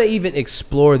 You're not going to even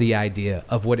explore the idea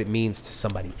of what it means to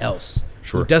somebody else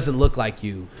who doesn't look like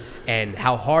you, and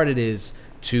how hard it is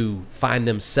to find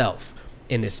themselves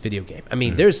in this video game. I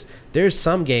mean, there's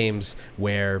some games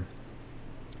where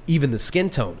even the skin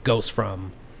tone goes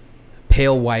from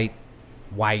pale white,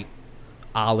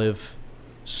 olive,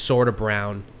 sort of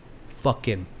brown,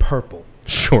 fucking purple.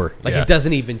 It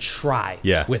doesn't even try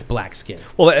with black skin.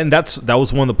 Well, and that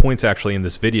was one of the points actually in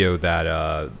this video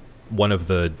that one of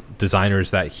the designers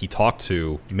that he talked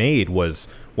to made was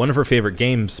one of her favorite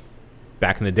games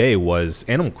back in the day was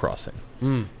Animal Crossing.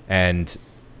 And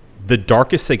the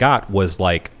darkest they got was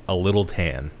like a little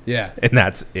tan. Yeah. And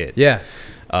that's it. Yeah.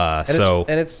 So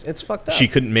it's fucked up. She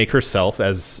couldn't make herself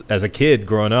as a kid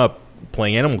growing up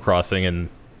playing Animal Crossing, and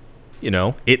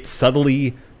it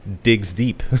subtly digs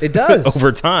deep. It does.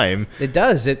 Over time. It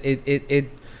does. It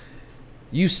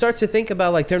you start to think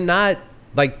about, like, they're not,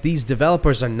 like, these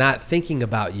developers are not thinking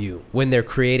about you when they're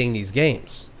creating these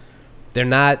games. They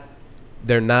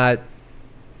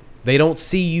don't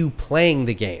see you playing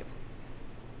the game.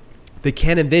 They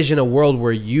can't envision a world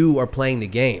where you are playing the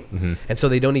game. And so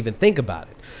they don't even think about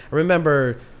it. I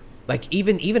remember, like,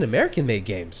 even American-made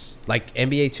games, like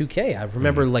NBA 2K. I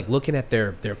remember, like, looking at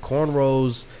their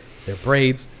cornrows, their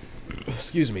braids,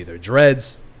 their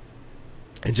dreads,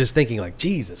 and just thinking, like,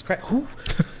 Jesus Christ,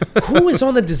 who is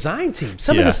on the design team?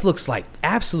 Some of this looks like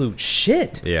absolute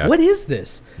shit. Yeah. What is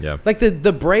this? Yeah. Like,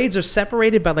 the braids are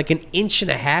separated by like 1.5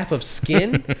 inches of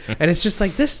skin, and it's just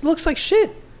like, this looks like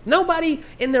shit. Nobody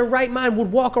in their right mind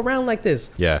would walk around like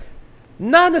this. Yeah.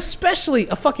 Not especially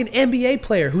a fucking NBA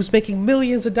player who's making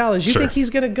millions of dollars. You think he's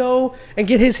going to go and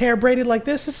get his hair braided like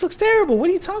this? This looks terrible.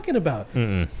 What are you talking about?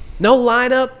 No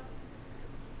lineup.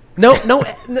 No,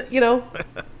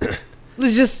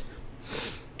 it's just,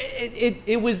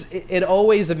 it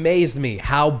always amazed me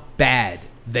how bad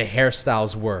the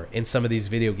hairstyles were in some of these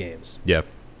video games. Yeah.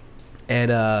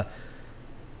 And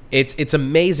it's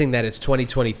amazing that it's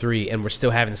 2023 and we're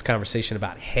still having this conversation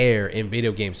about hair in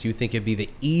video games. You think it'd be the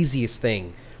easiest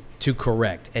thing to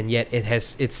correct, and yet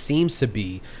it seems to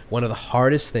be one of the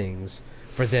hardest things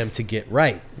for them to get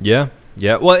right. Yeah.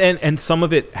 Yeah. Well, and some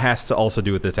of it has to also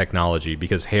do with the technology,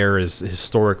 because hair is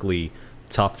historically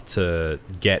tough to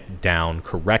get down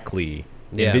correctly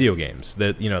in video games.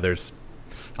 That there's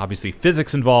obviously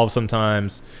physics involved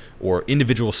sometimes, or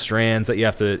individual strands that you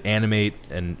have to animate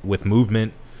and with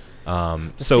movement.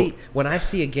 So see, when I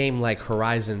see a game like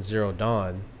Horizon Zero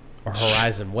Dawn or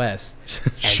Horizon West,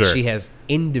 and she has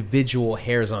individual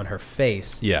hairs on her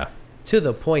face, to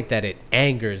the point that it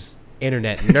angers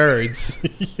internet nerds,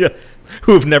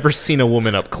 who have never seen a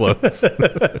woman up close.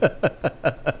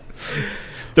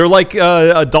 They're like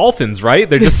dolphins, right?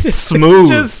 They're just smooth.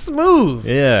 Just smooth.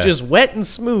 Yeah. Just wet and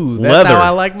smooth. Leather. That's how I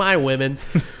like my women.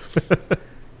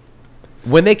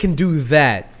 When they can do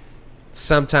that,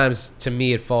 sometimes to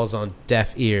me it falls on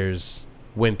deaf ears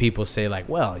when people say, like,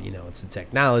 well, it's the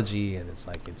technology and it's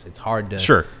like it's hard to.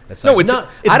 Sure. It's like,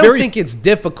 I don't think it's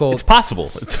difficult. It's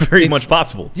possible. It's very much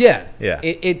possible. Yeah. Yeah.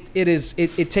 It is.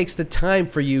 It takes the time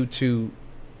for you to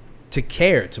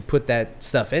care, to put that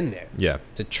stuff in there. Yeah.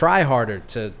 To try harder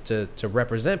to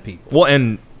represent people. Well,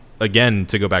 and again,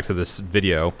 to go back to this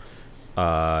video,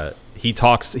 he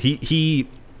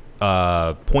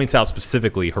points out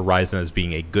specifically Horizon as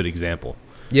being a good example.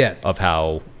 Yeah. Of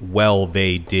how well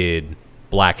they did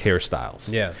black hairstyles.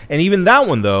 Yeah. And even that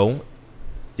one, though,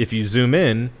 if you zoom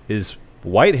in, is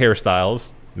white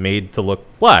hairstyles made to look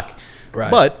black.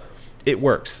 Right. But it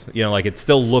works. Like, it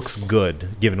still looks good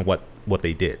given what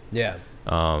they did. Yeah.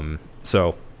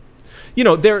 So,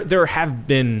 there have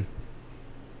been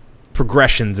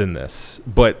progressions in this,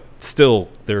 but still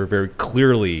there are very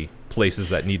clearly places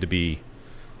that need to be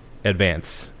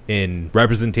advanced in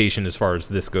representation as far as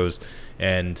this goes.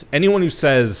 And anyone who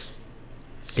says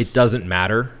it doesn't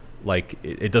matter, like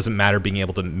it doesn't matter being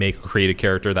able to create a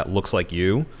character that looks like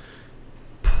you,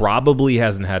 probably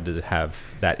hasn't had to have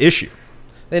that issue.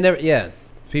 They never. Yeah.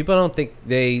 People don't think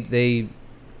they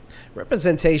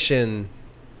representation.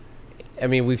 I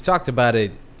mean, we've talked about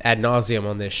it ad nauseum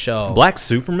on this show. Black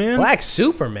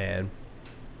Superman.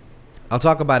 I'll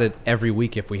talk about it every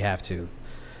week if we have to.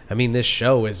 I mean, this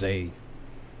show is a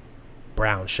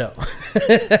brown show.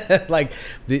 Like,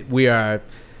 we are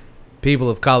people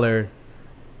of color.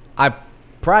 I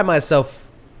pride myself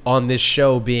on this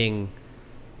show being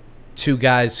two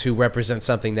guys who represent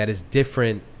something that is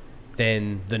different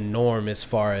than the norm as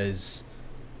far as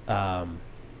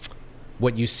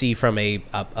what you see from a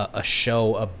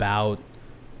show about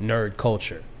nerd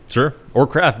culture. Sure. Or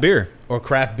craft beer.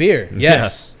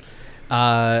 Yes.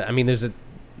 Yeah. I mean,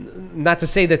 not to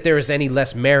say that there is any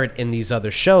less merit in these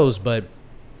other shows, but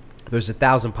there's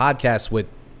 1,000 podcasts with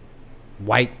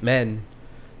white men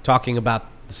talking about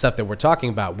the stuff that we're talking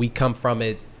about. We come from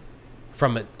it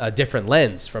from a different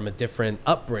lens, from a different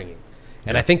upbringing.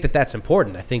 And I think that that's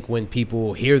important. I think when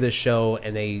people hear this show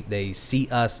and they see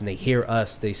us and they hear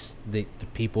us, the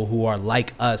people who are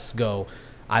like us go,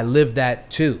 I live that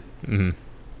too. Mm-hmm.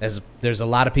 As there's a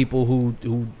lot of people who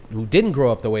didn't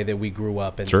grow up the way that we grew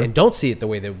up and don't see it the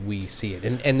way that we see it.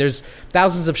 And there's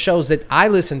thousands of shows that I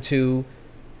listen to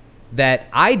that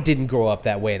I didn't grow up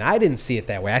that way and I didn't see it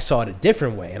that way. I saw it a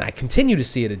different way and I continue to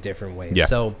see it a different way. Yeah.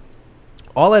 So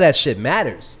all of that shit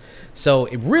matters. So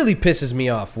it really pisses me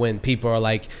off when people are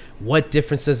like, what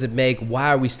difference does it make? Why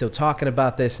are we still talking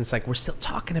about this? And it's like, we're still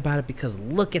talking about it because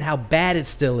look at how bad it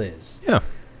still is. Yeah.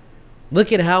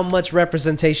 Look at how much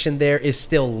representation there is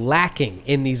still lacking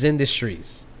in these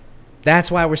industries.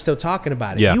 That's why we're still talking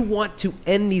about it. Yeah. You want to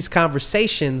end these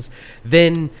conversations,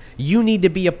 then you need to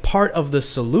be a part of the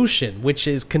solution, which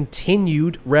is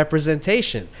continued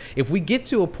representation. If we get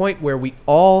to a point where we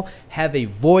all have a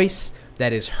voice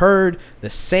that is heard the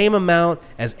same amount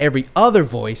as every other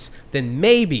voice, then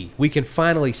maybe we can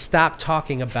finally stop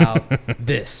talking about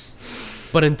this.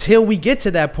 But until we get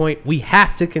to that point, we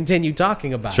have to continue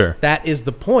talking about it. That is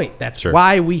the point. That's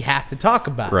why we have to talk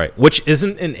about it. Right. Which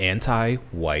isn't an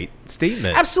anti-white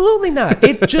statement. Absolutely not.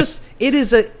 It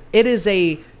is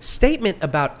a statement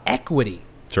about equity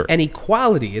and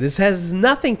equality. It has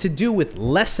nothing to do with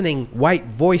lessening white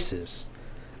voices.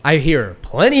 I hear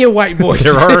plenty of white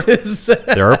voices.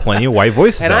 There are plenty of white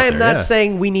voices and out I am there, not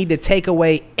saying we need to take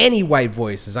away any white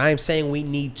voices. I am saying we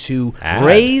need to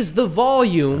raise the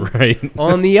volume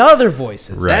on the other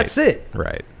voices. That's it.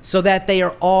 Right. So that they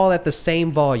are all at the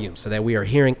same volume, so that we are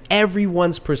hearing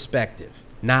everyone's perspective,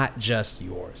 not just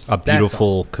yours. A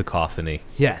beautiful cacophony.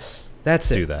 Yes, that's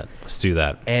it. Let's do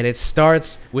that. And it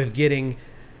starts with getting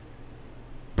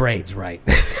braids right.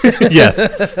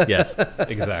 Yes,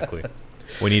 exactly.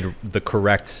 We need the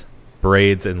correct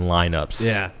braids and lineups.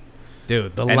 Yeah.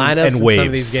 Dude, the lineups in waves. some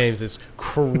of these games is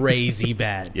crazy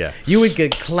bad. Yeah. You would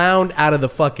get clowned out of the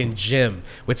fucking gym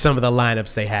with some of the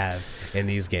lineups they have in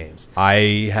these games.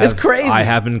 It's crazy. I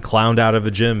have been clowned out of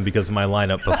a gym because of my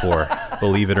lineup before,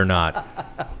 believe it or not.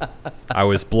 I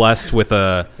was blessed with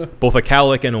both a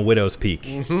cowlick and a widow's peak.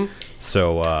 Mm-hmm.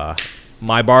 So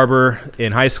my barber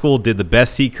in high school did the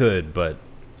best he could, but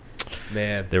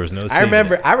man, there was no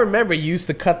I remember you used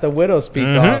to cut the widow's peak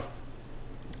off,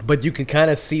 but you could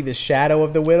kind of see the shadow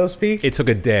of the widow's peak. It took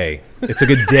a day. It took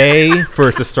a day for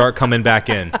it to start coming back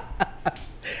in.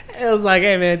 It was like,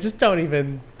 hey man, just don't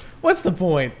even. What's the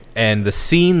point? And the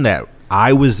scene that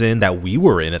I was in, that we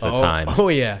were in at the time,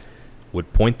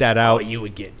 would point that out. You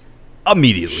would get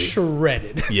immediately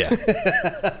shredded. Yeah.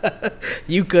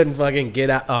 You couldn't fucking get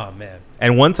out. Oh man.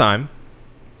 And one time,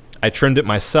 I trimmed it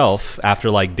myself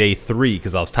after like day 3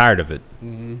 because I was tired of it.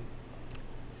 Mm-hmm.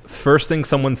 First thing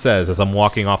someone says as I'm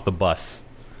walking off the bus,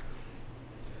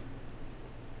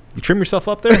 "You trim yourself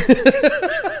up there?"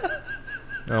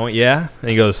 I went, "Yeah."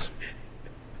 And he goes,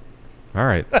 "All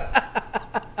right."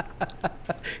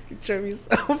 You trim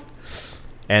yourself.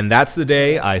 And that's the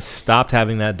day I stopped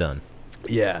having that done.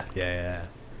 Yeah.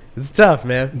 It's tough,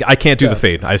 man. I can't do the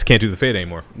fade. I just can't do the fade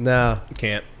anymore. No.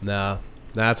 Can't. No,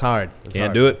 it's hard.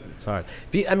 Can't do it. It's hard.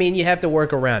 You have to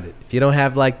work around it. If you don't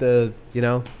have like you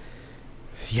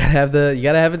gotta have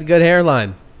a good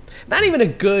hairline. Not even a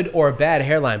good or a bad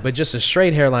hairline, but just a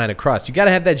straight hairline across. You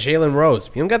gotta have that Jalen Rose.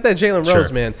 If you don't got that Jalen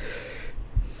Rose, man,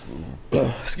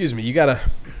 excuse me, you gotta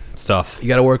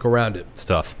work around it. It's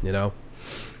tough. I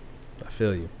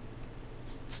feel you.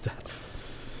 It's tough.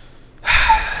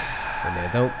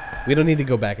 Man, we don't need to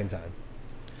go back in time.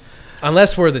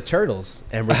 Unless we're the Turtles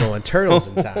and we're going Turtles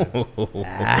in time.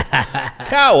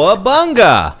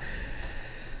 Cowabunga!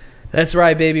 That's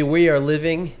right, baby. We are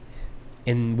living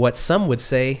in what some would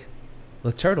say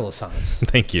the Turtle-a-sons.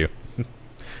 Thank you.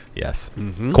 Yes.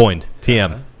 Mm-hmm. Coined.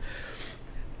 TM.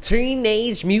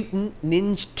 Teenage Mutant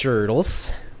Ninja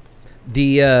Turtles.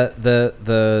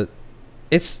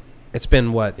 It's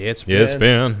been what? It's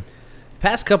been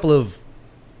past couple of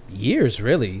years,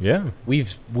 really. Yeah.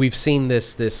 We've seen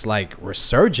this like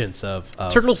resurgence of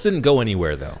Turtles didn't go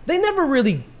anywhere though. They never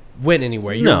really went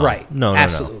anywhere. You're right. No.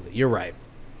 Absolutely. You're right.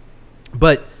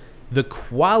 But the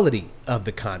quality of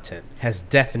the content has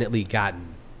definitely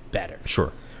gotten better.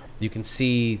 Sure. You can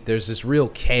see there's this real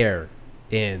care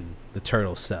in the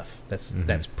Turtle stuff that's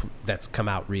come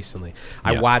out recently.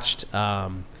 Yeah. I watched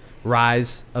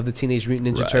Rise of the Teenage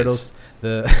Mutant Ninja Turtles,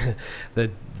 the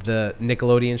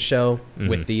Nickelodeon show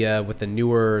with the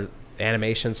newer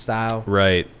animation style.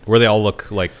 Right. Where they all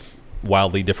look like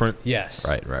wildly different. Yes.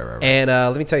 Right. And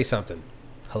let me tell you something.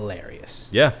 Hilarious.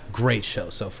 Yeah. Great show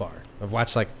so far. I've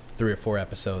watched like 3 or 4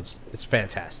 episodes. It's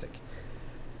fantastic.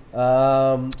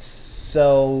 So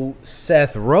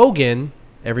Seth Rogen,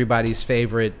 everybody's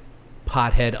favorite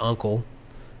pothead uncle,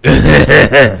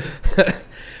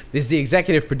 is the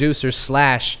executive producer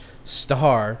 /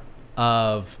 star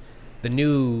of the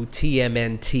new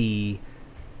TMNT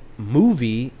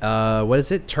movie. What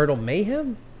is it? Turtle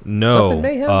Mayhem? No, Something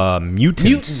Mayhem?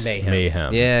 Mutant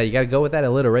Mayhem. Yeah, you got to go with that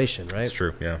alliteration, right? That's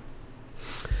true. Yeah.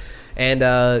 And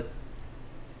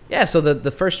yeah, so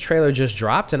the first trailer just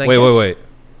dropped, and wait.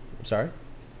 I'm sorry.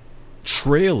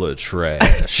 Trailer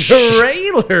trash.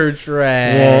 Trailer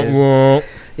trash. Wah, wah.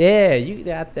 Yeah, you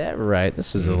got that right.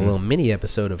 This is a little mini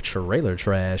episode of Trailer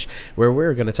Trash, where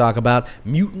we're going to talk about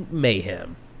Mutant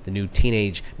Mayhem, the new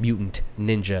Teenage Mutant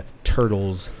Ninja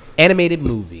Turtles animated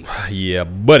movie. Yeah,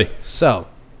 buddy. So,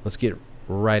 let's get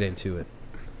right into it.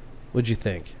 What'd you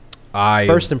think?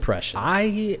 First impressions.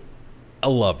 I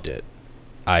loved it.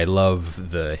 I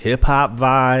love the hip hop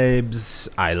vibes.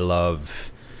 I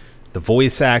love the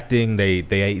voice acting.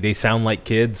 They sound like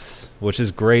kids, which is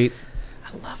great. I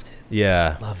loved it.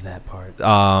 Yeah. Love that part.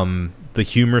 The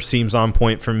humor seems on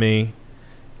point for me.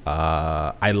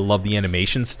 I love the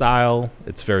animation style.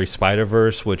 It's very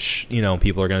Spider-Verse, which,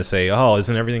 people are going to say, oh,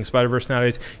 isn't everything Spider-Verse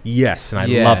nowadays? Yes, and I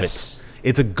love it.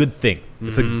 It's a good thing.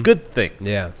 It's a good thing.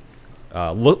 Yeah.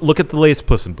 Look at the latest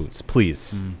Puss in Boots,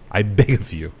 please. I beg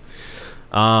of you.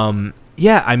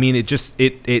 Yeah, I mean,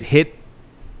 it hit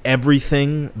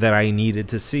everything that I needed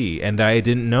to see and that I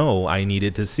didn't know I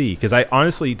needed to see, because I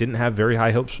honestly didn't have very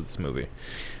high hopes for this movie.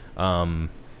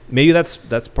 Maybe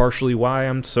that's partially why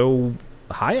I'm so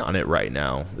high on it right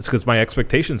now. It's because my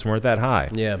expectations weren't that high.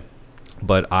 Yeah.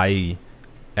 But I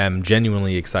am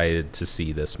genuinely excited to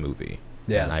see this movie.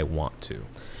 Yeah. And I want to.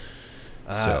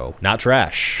 So, not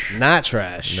trash. Not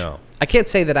trash. No. I can't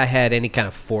say that I had any kind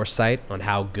of foresight on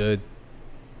how good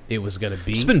it was going to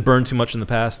be. It's been burned too much in the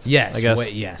past. Yes. I guess.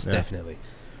 Yes, definitely.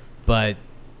 But,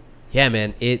 yeah,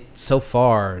 man, so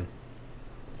far,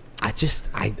 I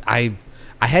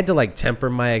had to, temper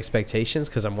my expectations,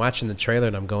 because I'm watching the trailer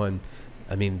and I'm going,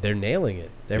 I mean, they're nailing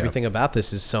it. Everything about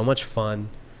this is so much fun.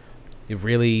 It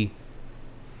really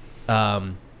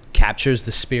captures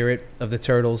the spirit of the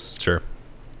Turtles. Sure.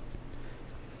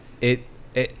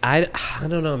 I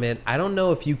don't know, man. I don't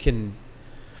know if you can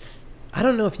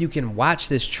watch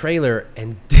this trailer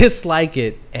and dislike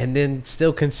it and then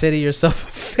still consider yourself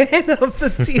a fan of the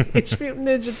Teenage Mutant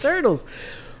Ninja Turtles.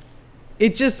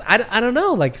 It just, I don't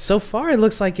know. So far, it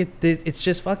looks like it's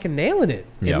just fucking nailing it.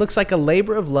 It looks like a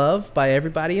labor of love by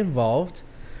everybody involved.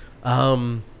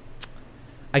 I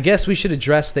guess we should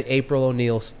address the April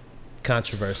O'Neil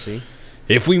controversy.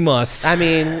 If we must. I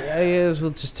mean, I guess we'll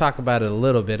just talk about it a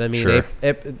little bit. I mean, sure.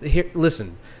 Here,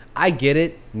 listen, I get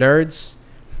it, nerds.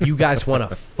 You guys want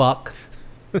to fuck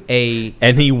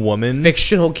any woman,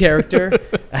 fictional character,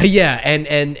 yeah,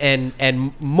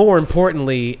 and more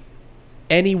importantly,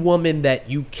 any woman that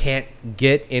you can't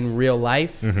get in real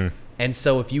life. Mm-hmm. And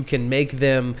so, if you can make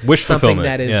them wish something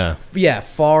that is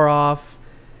far off,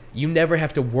 you never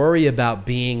have to worry about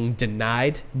being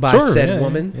denied by said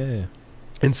woman. Yeah.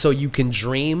 And so you can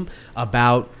dream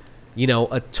about,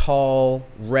 a tall,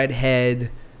 redhead,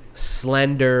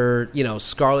 slender,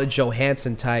 Scarlett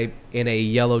Johansson type in a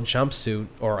yellow jumpsuit,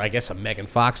 or I guess a Megan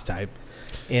Fox type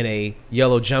in a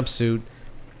yellow jumpsuit,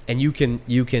 and you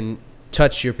can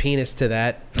touch your penis to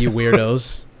that, you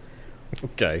weirdos.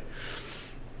 Okay.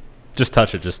 Just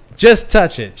touch it. Just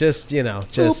touch it.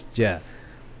 Yeah.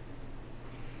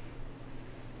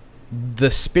 The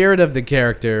spirit of the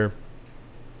character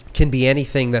can be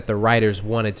anything that the writers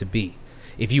want it to be.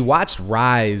 If you watched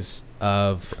Rise,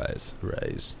 the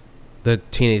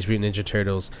Teenage Mutant Ninja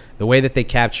Turtles, the way that they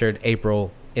captured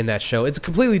April in that show, it's a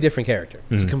completely different character.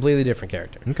 It's a completely different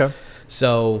character. Okay.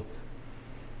 So,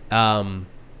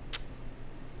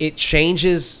 it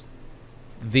changes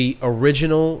the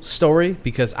original story,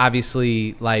 because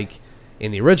obviously,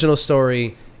 in the original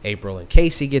story, April and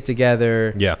Casey get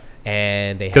together. Yeah.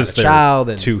 And they have a child,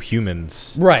 and two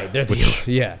humans, right? They're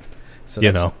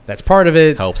so that's part of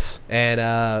it. Helps.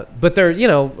 And but they're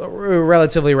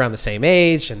relatively around the same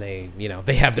age, and they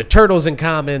have their turtles in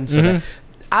common. So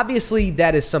obviously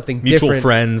that is something mutual different.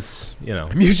 Friends,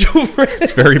 mutual friends.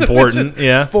 It's very important.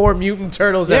 Yeah, 4 mutant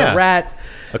turtles and a rat,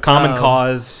 a common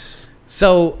cause.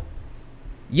 So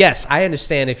yes, I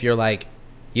understand if you're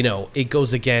it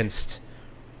goes against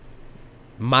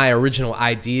my original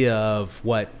idea of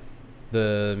what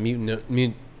the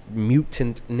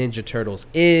Mutant Ninja Turtles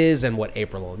is and what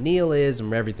April O'Neil is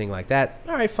and everything like that.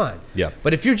 All right, fine. Yeah.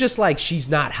 But if you're just she's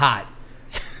not hot,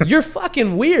 you're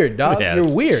fucking weird, dog. Yeah,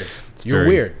 you're weird. You're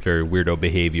weird. Very weirdo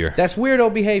behavior. That's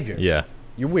weirdo behavior. Yeah.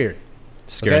 You're weird.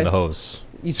 Scaring the hose.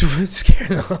 He's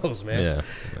scaring the hose, man. Yeah.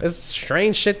 It's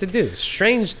strange shit to do.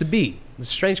 Strange to be. It's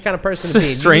a strange kind of person to be.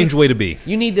 Strange way to be.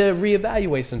 You need to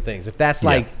reevaluate some things. If that's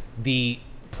the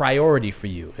priority for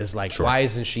you, is why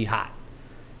isn't she hot?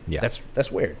 Yeah.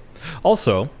 That's weird.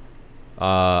 Also,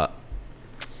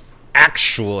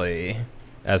 actually,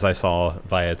 as I saw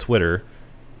via Twitter,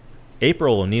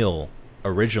 April O'Neil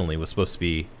originally was supposed to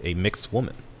be a mixed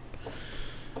woman.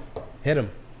 Hit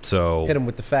him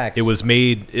with the facts. It was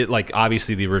made, like,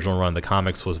 obviously the original run of the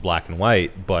comics was black and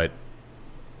white, but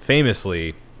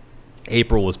famously,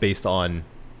 April was based on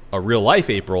a real life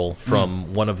April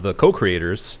from one of the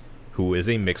co-creators who is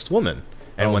a mixed woman.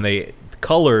 And when they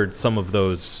colored some of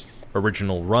those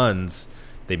original runs,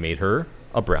 they made her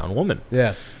a brown woman.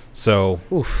 Yeah. So,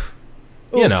 Oof.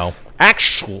 you know,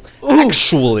 actually,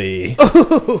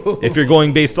 if you're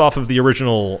going based off of the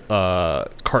original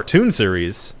cartoon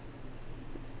series,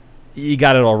 you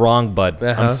got it all wrong, bud.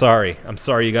 I'm sorry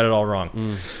you got it all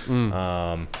wrong.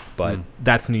 But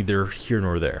that's neither here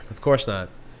nor there. Of course not.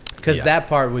 Because that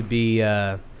part would be,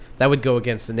 that would go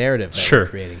against the narrative that we're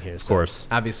creating here. So of course.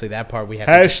 Obviously, that part we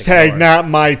have to not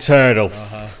my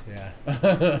turtles.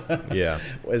 Yeah.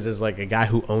 Was this like a guy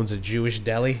who owns a Jewish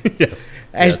deli? Yes.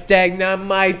 Hashtag not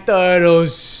my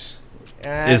turtles.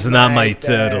 It's not my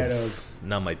turtles.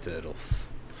 Not my turtles.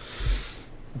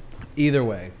 Either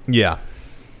way. Yeah.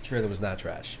 Trailer was not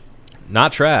trash.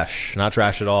 Not trash. Not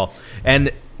trash at all.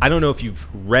 And I don't know if you've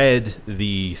read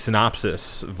the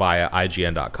synopsis via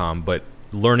IGN.com, but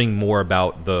learning more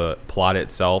about the plot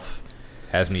itself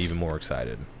has me even more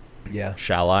excited. Yeah.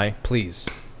 Shall I? Please.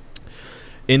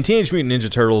 In Teenage Mutant Ninja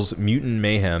Turtles Mutant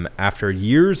Mayhem, after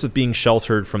years of being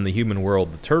sheltered from the human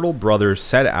world, the Turtle brothers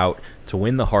set out to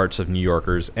win the hearts of New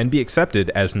Yorkers and be accepted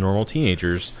as normal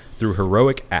teenagers through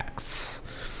heroic acts.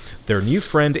 Their new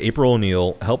friend April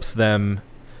O'Neil helps them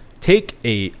take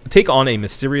on a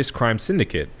mysterious crime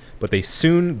syndicate, but they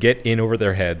soon get in over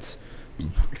their heads.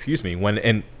 When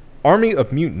an army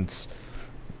of mutants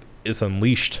is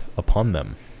unleashed upon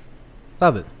them.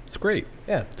 Love it. It's great.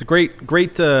 Yeah. It's a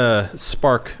great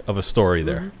spark of a story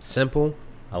there. Simple.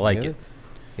 I like it.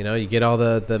 You know, you get all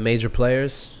the major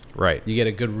players. Right. You get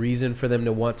a good reason for them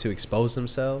to want to expose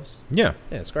themselves. Yeah.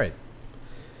 Yeah, it's great.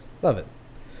 Love it.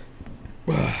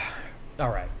 All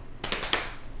right.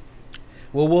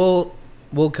 Well,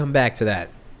 we'll come back to that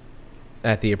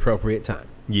at the appropriate time.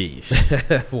 Yeah.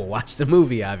 We'll watch the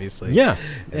movie, obviously. Yeah.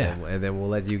 And then we'll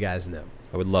let you guys know.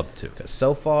 I would love to. Because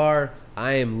so far,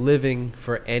 I am living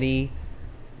for any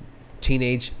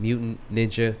Teenage Mutant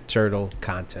Ninja Turtle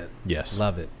content. Yes.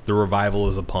 Love it. The revival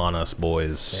is upon us,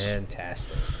 boys.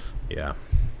 Fantastic. Yeah.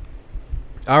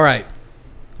 All right.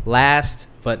 Last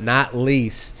but not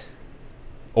least.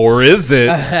 Or is it?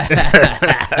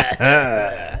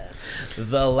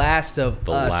 The Last of Us.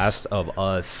 The Last of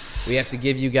Us. We have to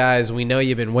give you guys, we know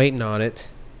you've been waiting on it,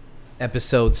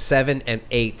 episodes 7 and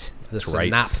 8. The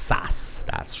synopsis.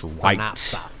 That's right.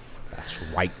 Synopsis. That's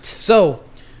right. So,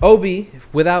 Obi,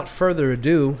 without further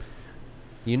ado,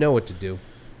 you know what to do.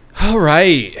 All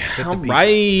right.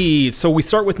 So we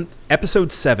start with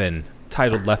episode 7,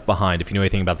 titled Left Behind. If you know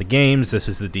anything about the games, this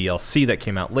is the DLC that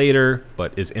came out later,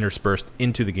 but is interspersed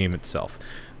into the game itself.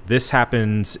 This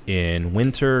happens in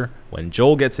winter when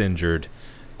Joel gets injured.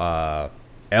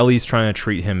 Ellie's trying to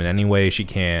treat him in any way she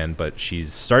can, but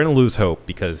she's starting to lose hope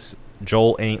because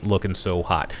Joel ain't looking so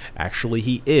hot. Actually,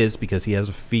 he is, because he has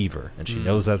a fever, and she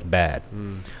knows that's bad.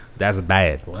 That's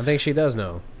bad. One thing she does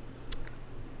know.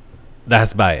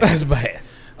 That's bad. That's bad.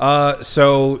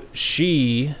 So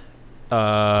she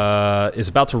is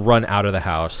about to run out of the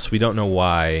house. We don't know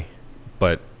why,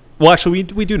 but... Well, actually,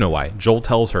 we do know why. Joel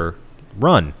tells her,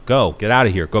 run, go, get out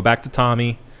of here. Go back to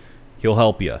Tommy. He'll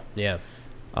help you. Yeah.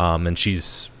 And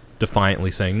she's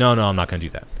defiantly saying, no, I'm not going to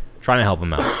do that. Trying to help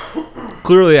him out.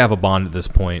 Clearly, they have a bond at this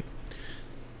point.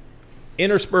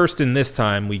 Interspersed in this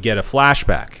time, we get a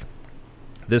flashback.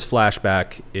 This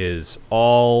flashback is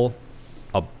all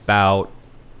about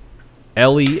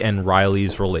Ellie and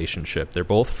Riley's relationship. They're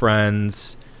both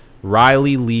friends.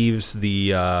 Riley leaves the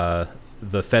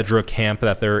Fedra camp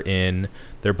that they're in.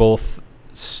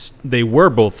 They were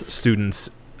both students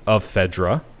of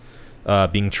Fedra,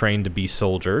 being trained to be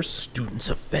soldiers. Students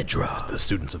of Fedra. The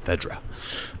students of Fedra.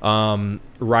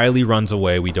 Riley runs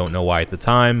away. We don't know why at the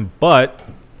time, but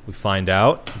we find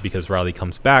out, because Riley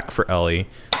comes back for Ellie,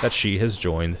 that she has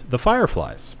joined the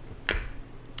Fireflies.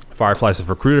 Fireflies have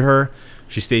recruited her.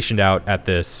 She's stationed out at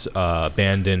this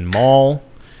abandoned mall.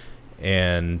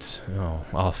 And,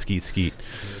 skeet.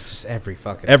 Just every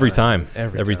fucking time.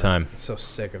 Every time. So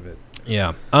sick of it.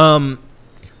 Yeah.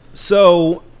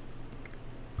 So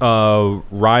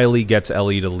Riley gets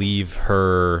Ellie to leave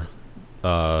her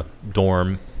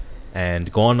dorm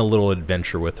and go on a little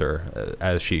adventure with her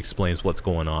as she explains what's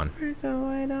going on. We're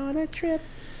going on a trip.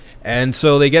 And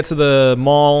so they get to the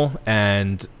mall,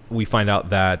 and we find out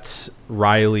that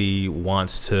Riley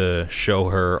wants to show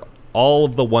her all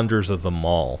of the wonders of the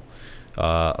mall.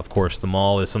 Of course, the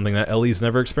mall is something that Ellie's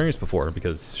never experienced before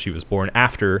because she was born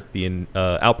after the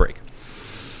outbreak.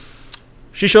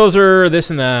 She shows her this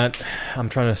and that. I'm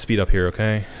trying to speed up here,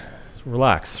 okay?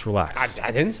 Relax. I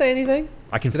didn't say anything.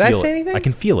 Did I say anything? I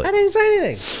can feel it. I didn't say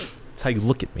anything. That's how you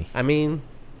look at me. I mean,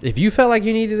 if you felt like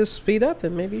you needed to speed up,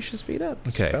 then maybe you should speed up.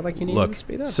 Okay. If you felt like you needed to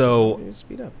speed up. So you need to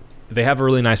speed up. They have a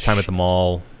really nice time at the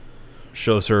mall.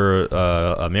 Shows her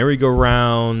a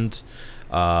merry-go-round,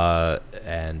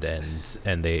 and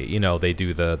they they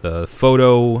do the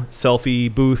photo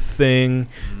selfie booth thing.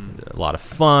 A lot of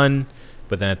fun,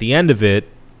 but then at the end of it,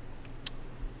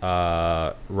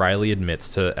 Riley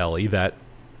admits to Ellie that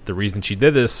the reason she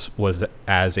did this was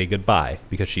as a goodbye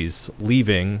because she's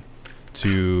leaving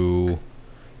to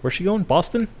where's she going?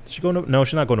 Boston? Is she going to, no,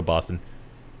 she's not going to Boston.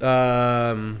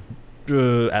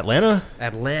 Atlanta,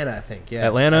 I think. Yeah,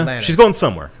 Atlanta. She's going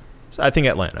somewhere. I think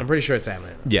Atlanta. I'm pretty sure it's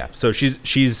Atlanta. Yeah. So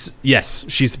she's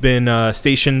been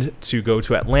stationed to go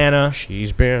to Atlanta.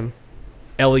 She's been.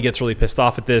 Ellie gets really pissed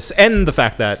off at this and the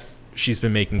fact that she's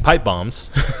been making pipe bombs.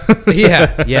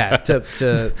 yeah.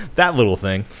 To that little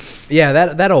thing. Yeah,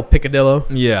 that old picadillo.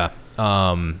 Yeah.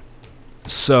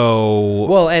 So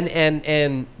well,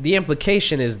 and the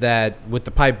implication is that with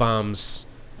the pipe bombs,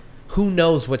 who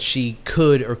knows what she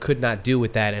could or could not do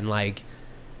with that, and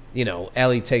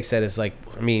Ellie takes that as like,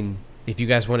 I mean, if you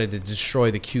guys wanted to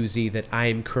destroy the QZ that I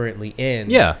am currently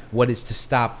in, what is to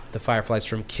stop the Fireflies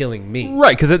from killing me?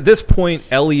 Right, because at this point,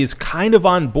 Ellie is kind of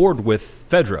on board with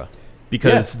Fedra,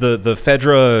 because the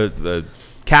Fedra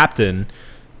captain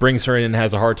brings her in and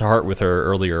has a heart-to-heart with her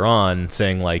earlier on,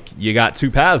 saying, like, you got two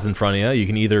paths in front of you. You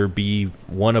can either be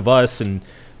one of us and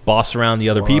boss around the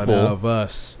other people. One of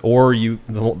us. Or the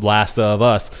last of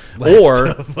us.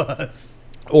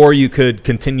 Or you could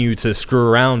continue to screw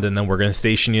around, and then we're going to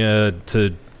station you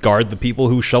to guard the people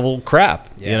who shovel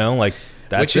crap. Yeah.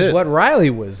 That's which is what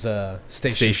Riley was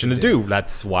stationed to do.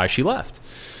 That's why she left.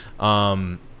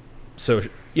 So,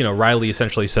 Riley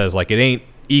essentially says, like, it ain't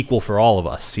equal for all of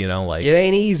us, it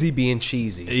ain't easy being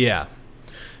cheesy. Yeah.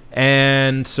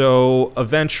 And so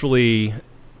eventually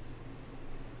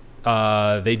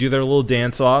they do their little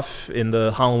dance off in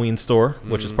the Halloween store,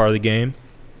 which is part of the game.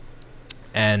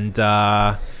 And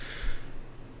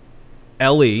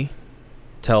Ellie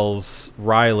tells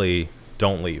Riley,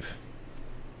 don't leave.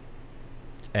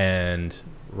 And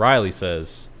Riley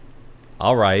says,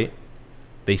 all right.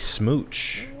 They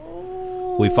smooch.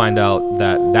 We find out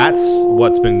that that's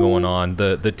what's been going on.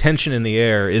 The tension in the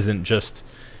air isn't just,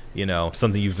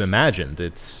 something you've imagined.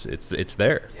 It's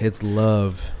there. It's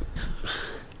love.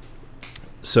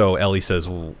 So Ellie says,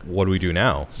 well, what do we do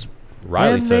now?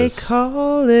 Riley and says, they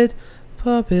call it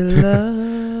puppy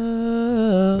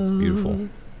love. That's beautiful.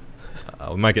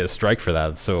 We might get a strike for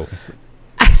that. So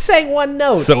I sang one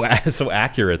note. So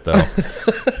accurate though.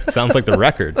 Sounds like the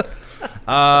record.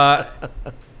 Yeah.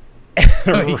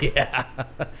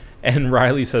 And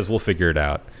Riley says, we'll figure it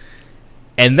out.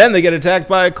 And then they get attacked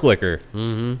by a clicker,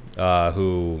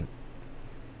 who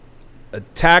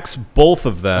attacks both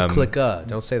of them. A clicker.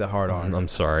 Don't say the hard R. I'm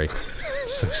sorry.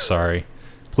 So sorry.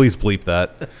 Please bleep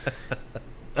that.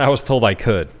 I was told I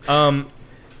could. But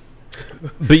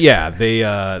yeah,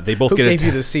 they both Who get gave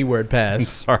you the C word pass? I'm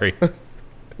sorry.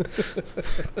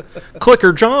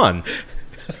 Clicker John.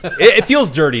 It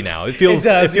feels dirty now. It feels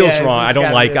wrong. I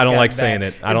don't like saying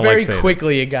it. I don't like saying it. Very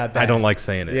quickly it got back. I don't like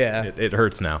saying it. Yeah. It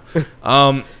hurts now.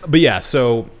 But yeah,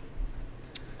 so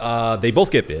they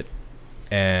both get bit,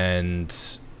 and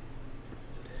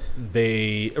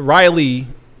Riley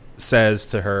says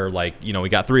to her, like, we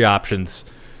got three options.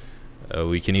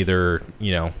 We can either,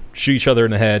 shoot each other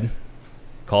in the head,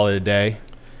 call it a day,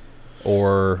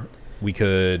 or we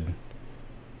could.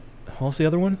 What was the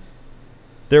other one?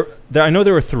 There, I know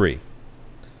there were three.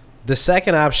 The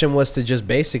second option was to just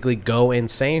basically go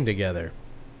insane together.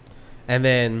 And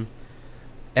then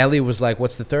Ellie was like,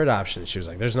 what's the third option? She was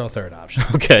like, there's no third option.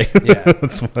 Okay. Yeah.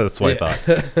 that's what I thought.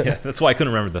 Yeah, that's why I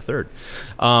couldn't remember the third.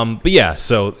 But yeah,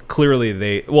 so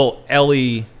clearly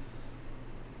Ellie,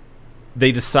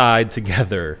 they decide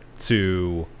together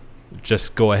to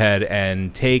just go ahead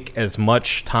and take as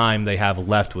much time they have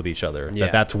left with each other.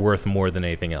 Yeah. That's worth more than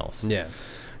anything else. Yeah.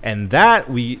 And that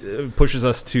pushes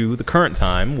us to the current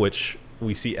time, which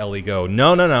we see Ellie go,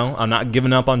 no, I'm not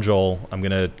giving up on Joel. I'm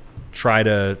going to try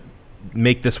to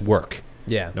make this work.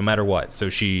 Yeah. No matter what. So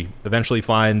she eventually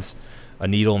finds a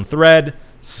needle and thread,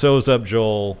 sews up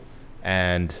Joel,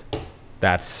 and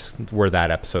that's where that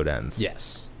episode ends.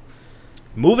 Yes.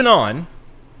 Moving on.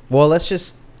 Well, let's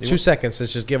just 2 seconds.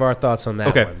 Let's just give our thoughts on that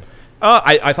Okay. one.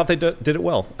 I thought they did it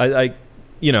well.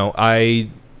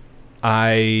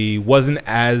 I wasn't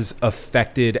as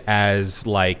affected as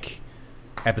like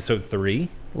episode 3,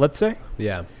 let's say.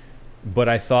 Yeah. But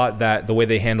I thought that the way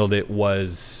they handled it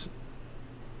was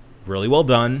really well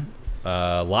done.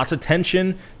 Lots of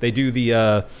tension. They do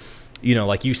the,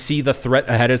 like you see the threat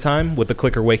ahead of time with the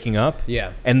clicker waking up.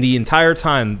 Yeah. And the entire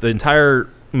time, the entire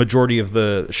majority of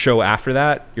the show after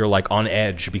that, you're like on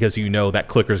edge because you know that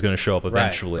clicker is going to show up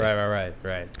eventually.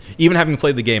 Right. Even having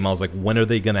played the game, I was like, when are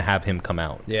they going to have him come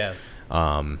out? Yeah.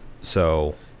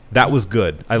 So that was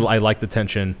good. I like the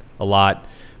tension a lot.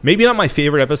 Maybe not my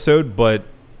favorite episode, but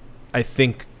I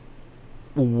think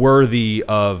worthy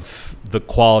of the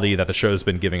quality that the show's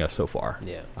been giving us so far.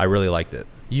 Yeah. I really liked it.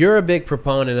 You're a big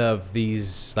proponent of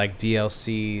these like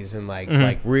DLCs and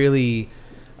like really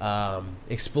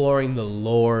exploring the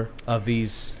lore of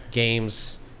these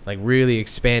games, like really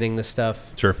expanding the stuff.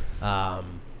 Sure.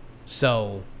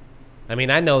 So, I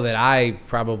mean, I know that I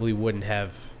probably wouldn't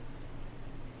have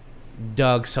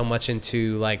dug so much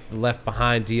into like Left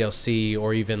Behind DLC,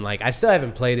 or even like I still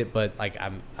haven't played it, but like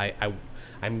I'm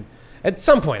at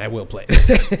some point I will play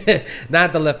it.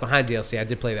 Not the Left Behind DLC, I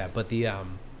did play that, but the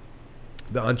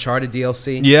Uncharted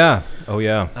DLC. Yeah. Oh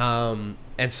yeah.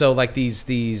 And so like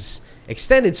these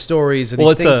extended stories, or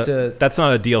these things that's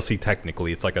not a DLC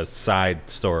technically. It's like a side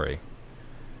story.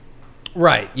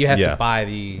 Right. You have to buy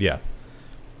the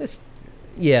It's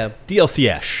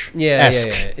DLC-esh. Yeah.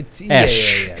 It's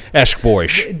Esh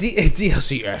boys.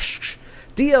 DLC-esh.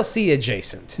 DLC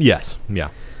adjacent. Yes. Yeah.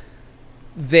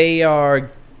 They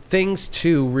are things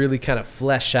to really kind of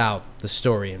flesh out the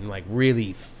story and like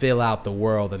really fill out the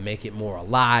world and make it more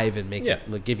alive and make it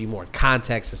like, give you more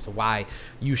context as to why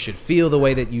you should feel the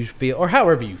way that you feel, or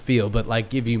however you feel, but like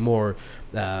give you more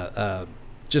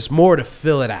just more to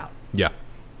fill it out. Yeah.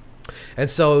 And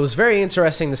so it was very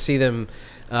interesting to see them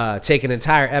take an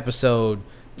entire episode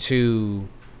to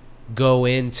go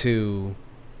into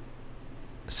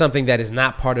something that is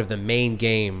not part of the main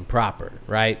game proper,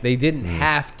 right? They didn't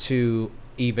have to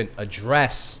even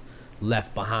address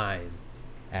Left Behind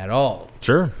at all.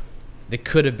 Sure. They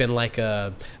could have been like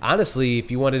honestly, if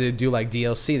you wanted to do like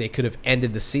DLC, they could have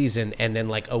ended the season and then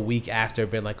like a week after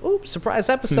been like, oops, surprise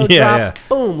episode drop. Yeah.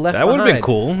 Boom, Left Behind. That would have been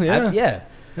cool. Yeah.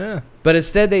 Yeah. But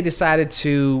instead they decided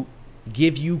to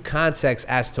give you context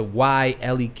as to why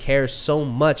Ellie cares so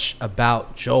much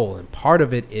about Joel. And part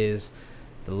of it is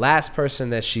the last person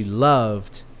that she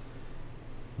loved,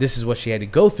 this is what she had to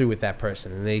go through with that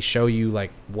person. And they show you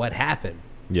like what happened.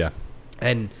 Yeah.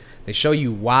 And they show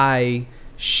you why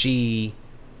she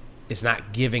is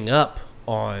not giving up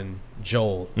on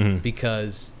Joel,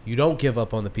 because you don't give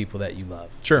up on the people that you love.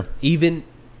 Sure. Even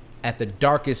at the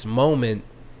darkest moment,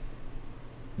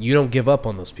 you don't give up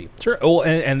on those people. Sure. Well,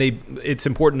 and it's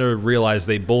important to realize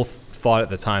they both thought at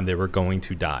the time they were going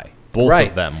to die. Both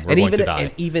of them were going to die.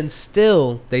 And even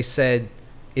still, they said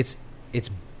it's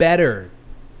better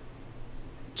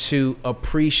to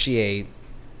appreciate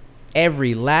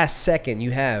every last second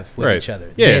you have with each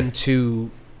other than to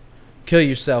kill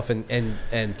yourself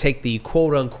and take the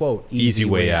quote unquote easy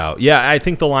way out. Yeah, I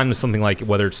think the line was something like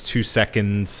whether it's 2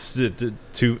 seconds,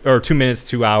 2 minutes,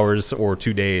 2 hours, or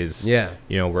 2 days. Yeah,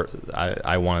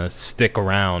 I want to stick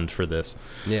around for this.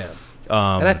 Yeah,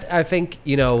 and I think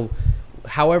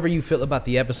however you feel about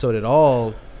the episode at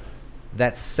all,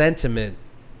 that sentiment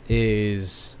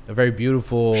is a very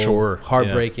beautiful,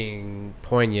 heartbreaking,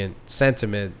 poignant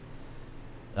sentiment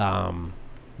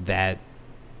that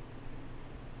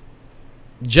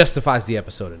justifies the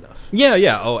episode enough.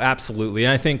 Yeah. Oh, absolutely.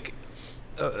 And I think,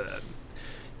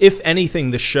 if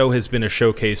anything, the show has been a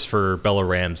showcase for Bella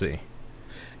Ramsey.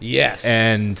 Yes.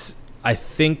 And I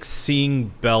think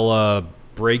seeing Bella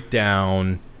break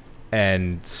down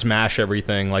and smash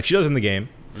everything like she does in the game,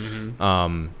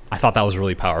 I thought that was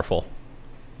really powerful.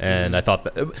 And I thought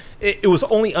that it was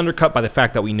only undercut by the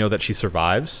fact that we know that she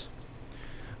survives.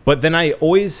 But then I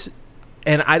always,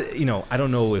 and I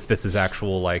don't know if this is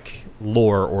actual like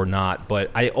lore or not, but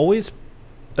I always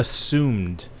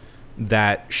assumed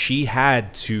that she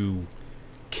had to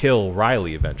kill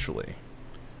Riley eventually.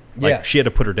 Like she had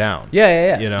to put her down.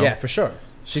 Yeah. Yeah, for sure.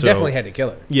 She definitely had to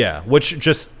kill her. Yeah, which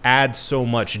just adds so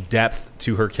much depth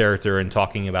to her character and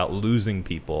talking about losing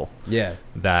people. Yeah.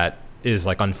 That is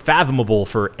like unfathomable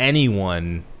for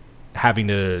anyone having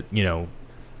to,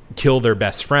 kill their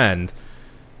best friend,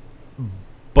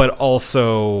 but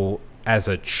also as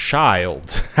a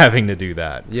child having to do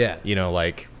that. Yeah.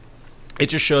 Like it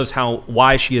just shows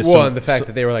why she is and the fact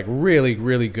that they were like really,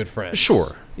 really good friends.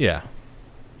 Sure. Yeah.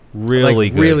 Really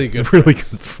good. Really good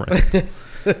friends.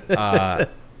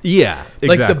 Yeah,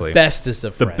 exactly. Like the bestest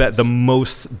of friends. The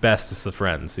most bestest of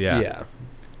friends. Yeah.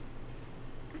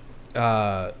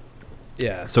 Yeah.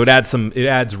 Yeah. So it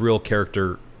adds real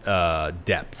character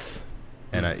depth,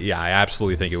 and I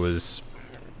absolutely think it was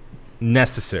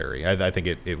necessary. I think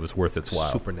it was worth its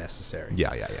while. Super necessary.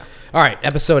 Yeah. All right,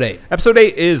 episode 8. Episode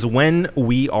 8 is When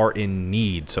We Are in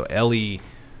Need. So Ellie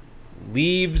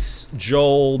leaves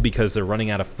Joel because they're running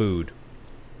out of food.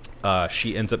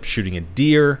 She ends up shooting a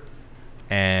deer,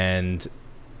 and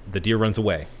the deer runs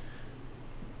away.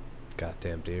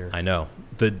 Goddamn deer. I know.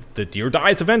 The deer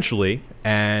dies eventually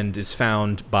and is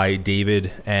found by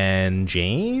David and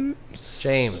James.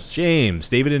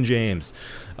 David and James.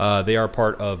 They are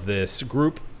part of this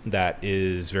group that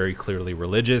is very clearly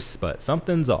religious, but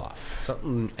something's off.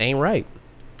 Something ain't right.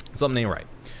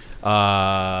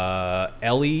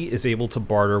 Ellie is able to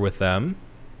barter with them.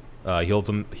 He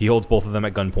holds both of them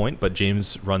at gunpoint, but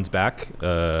James runs back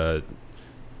to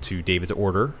David's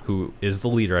order, who is the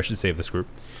leader, I should say, of this group,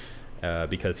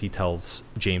 because he tells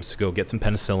James to go get some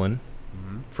penicillin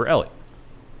for Ellie.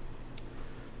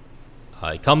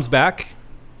 He comes back,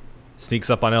 sneaks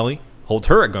up on Ellie, holds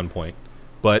her at gunpoint,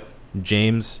 but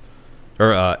David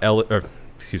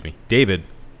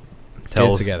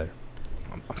tells... Get it together.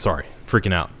 I'm sorry,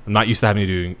 freaking out. I'm not used to having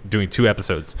to doing 2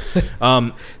 episodes.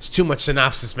 It's too much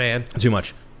synopsis, man. Too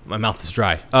much. My mouth is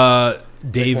dry.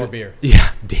 David, more beer.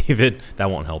 Yeah, David. That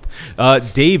won't help.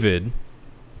 David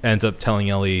ends up telling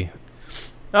Ellie,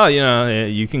 "Oh,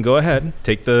 you can go ahead,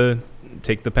 take the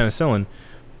penicillin,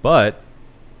 but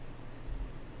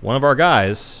two of our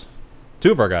guys,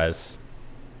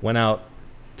 went out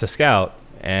to scout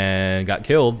and got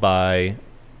killed by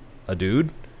a dude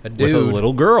with a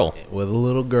little girl.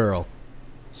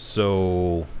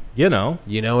 So, You know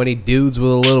any dudes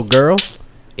with a little girl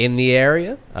in the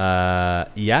area?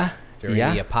 Yeah. During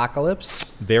the apocalypse?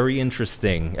 Very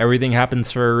interesting. Everything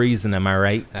happens for a reason, am I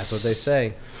right? That's what they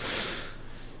say.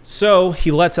 So he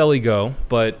lets Ellie go,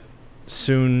 but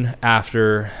soon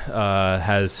after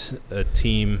has a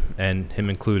team, and him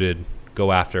included,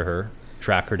 go after her,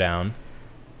 track her down.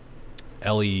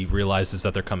 Ellie realizes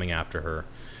that they're coming after her.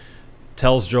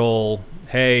 Tells Joel,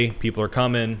 hey, people are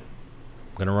coming.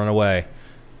 I'm going to run away.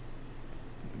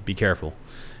 Be careful.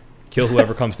 Kill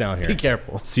whoever comes down here. Be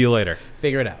careful. See you later.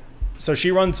 Figure it out. So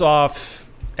she runs off,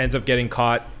 ends up getting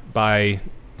caught by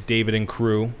David and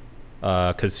crew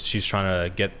because she's trying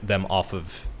to get them off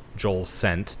of Joel's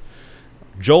scent.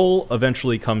 Joel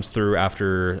eventually comes through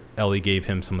after Ellie gave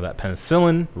him some of that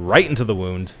penicillin right into the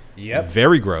wound. Yep.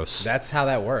 Very gross. That's how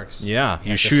that works. Yeah.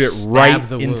 You shoot it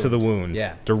right into the wound.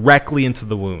 Yeah. Directly into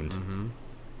the wound. Mm-hmm.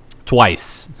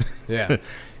 Twice. Yeah.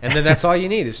 And then that's all you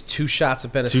need is 2 shots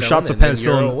of penicillin. 2 shots of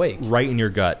penicillin you're awake. right in your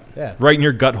gut. Yeah. Right in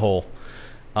your gut hole.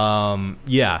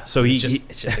 Yeah. So it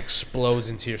just explodes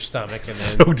into your stomach and then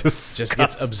so disgusting. just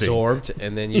gets absorbed,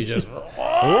 and then you just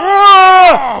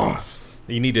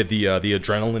you needed the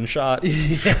adrenaline shot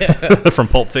from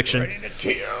Pulp Fiction. ready to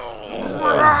kill.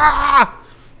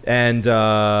 And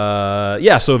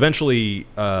so eventually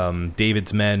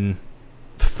David's men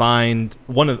find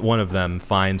one of them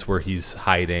finds where he's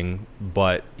hiding,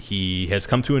 but he has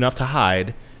come to enough to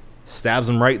hide, stabs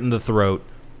him right in the throat,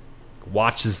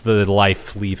 watches the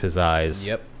life leave his eyes.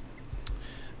 Yep.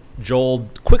 Joel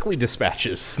quickly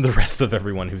dispatches the rest of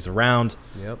everyone who's around,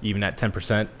 even at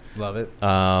 10%. Love it.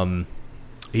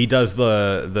 He does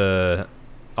the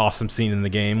awesome scene in the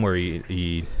game where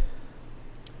he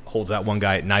holds that one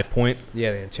guy at knife point.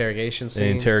 Yeah, the interrogation scene. The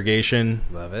interrogation.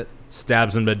 Love it.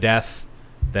 Stabs him to death,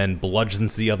 then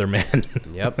bludgeons the other man.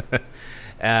 Yep.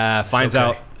 Finds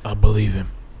out. I believe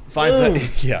him. Finds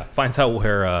out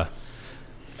where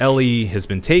Ellie has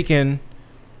been taken.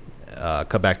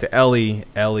 Cut back to Ellie.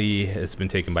 Ellie has been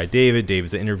taken by David.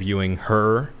 David's interviewing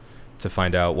her to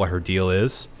find out what her deal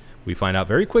is. We find out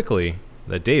very quickly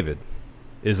that David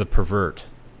is a pervert.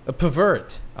 A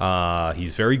pervert.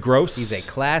 He's very gross. He's a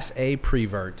class A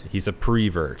prevert. He's a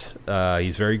prevert.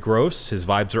 He's very gross. His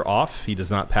vibes are off. He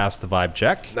does not pass the vibe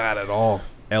check. Not at all.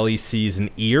 Ellie sees an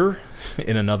ear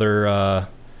in another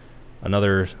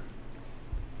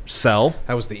cell.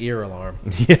 That was the ear alarm.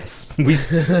 Yes. It's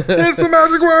the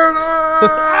magic word.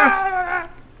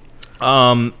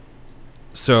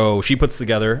 So she puts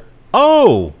together,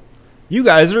 oh, you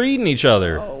guys are eating each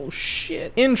other. Oh,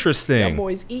 shit. Interesting. That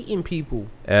boy's eating people.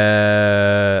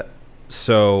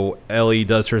 So Ellie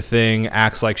does her thing,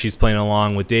 acts like she's playing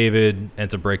along with David,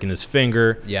 ends up breaking his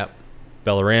finger. Yep.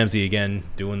 Bella Ramsey, again,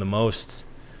 doing the most.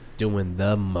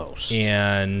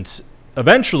 And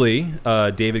eventually,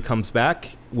 David comes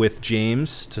back with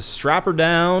James to strap her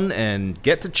down and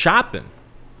get to chopping.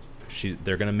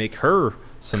 They're going to make her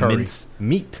some curry. minced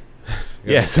meat.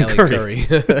 Yeah, some Ellie curry.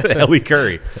 curry. Ellie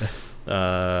curry.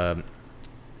 But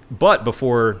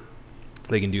before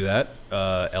they can do that,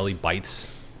 Ellie bites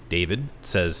David,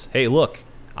 says, "Hey, look,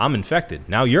 I'm infected.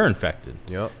 Now you're infected."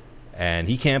 Yep. And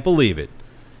he can't believe it.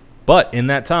 But in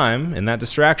that time, in that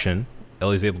distraction,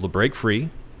 Ellie's able to break free,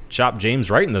 chop James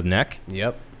right in the neck,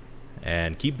 Yep.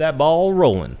 and keep that ball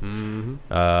rolling.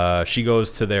 Mm-hmm. She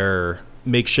goes to their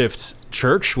makeshift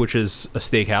church, which is a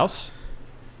steakhouse,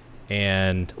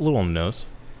 and a little on the nose.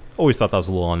 Always thought that was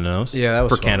a little on the nose. Yeah, that was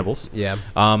for fun. cannibals. Yeah.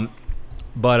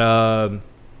 But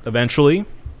eventually,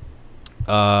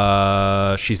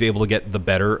 she's able to get the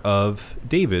better of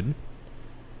David.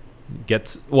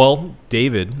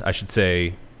 David, I should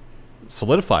say,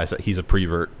 solidifies that he's a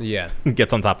prevert. Yeah.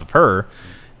 Gets on top of her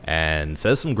and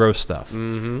says some gross stuff.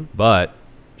 Mm-hmm. But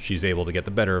she's able to get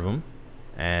the better of him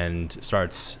and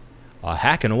starts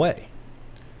hacking away.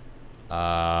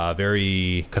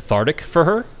 Very cathartic for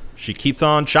her. She keeps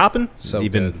on chopping, So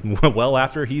even well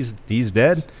after he's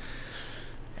dead.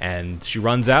 And she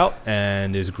runs out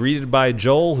and is greeted by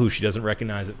Joel, who she doesn't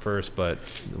recognize at first, but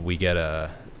we get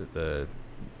the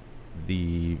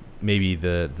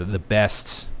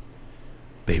best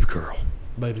baby girl.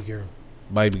 Baby girl.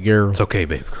 Baby girl. It's okay,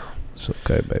 baby girl. It's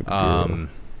okay, baby girl.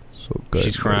 It's okay,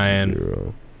 She's crying.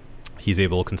 girl. He's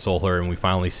able to console her, and we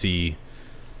finally see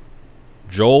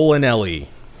Joel and Ellie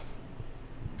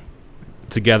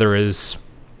together as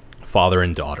father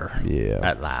and daughter. Yeah.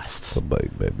 At last. Baby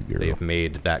girl. They've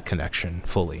made that connection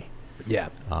fully. Yeah.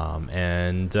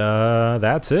 And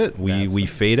that's it. We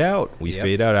fade out. We Yep.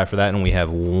 fade out after that, and we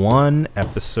have one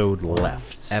episode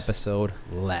left. Episode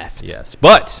left. Yes.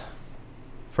 But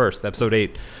first, episode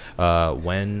 8,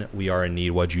 When We Are in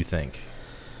Need. What'd you think?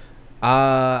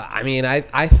 I mean,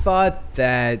 I thought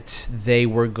that they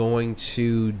were going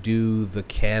to do the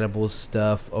cannibal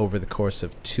stuff over the course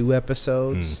of 2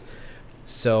 episodes.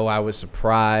 So I was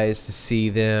surprised to see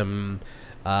them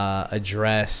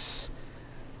address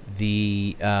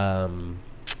the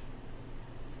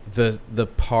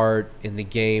part in the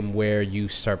game where you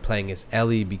start playing as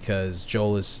Ellie because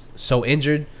Joel is so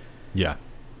injured. Yeah.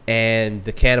 And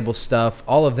the cannibal stuff,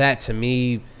 all of that to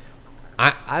me,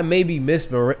 I may be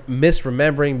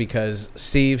misremembering because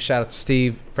Steve, shout out to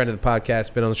Steve, friend of the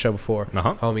podcast, been on the show before,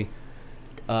 homie.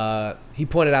 He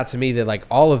pointed out to me that like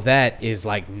all of that is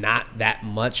like not that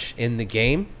much in the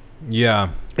game. Yeah.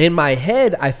 In my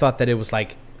head, I thought that it was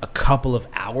like a couple of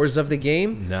hours of the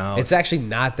game. No, it's actually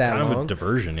not that kind long. of a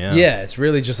diversion. Yeah. Yeah, it's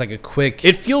really just like a quick.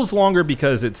 It feels longer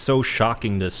because it's so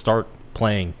shocking to start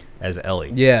playing as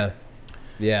Ellie. Yeah.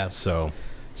 Yeah. So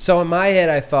in my head,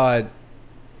 I thought,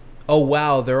 oh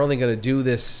wow, they're only going to do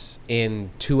this in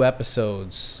 2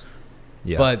 episodes.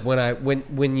 yeah. But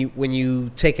when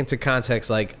you take into context,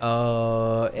 like,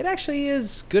 it actually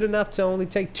is good enough to only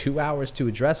take 2 hours to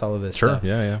address all of this stuff.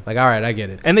 Yeah. Like, all right, I get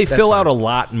it. And they That's fill fine. out a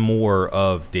lot more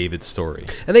of David's story.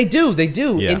 And they do.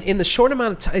 Yeah. In the short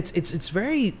amount of time,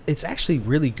 it's actually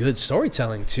really good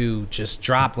storytelling to just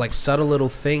drop like subtle little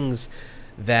things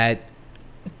that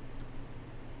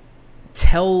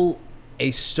tell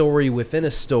a story within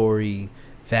a story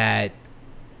that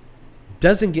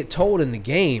doesn't get told in the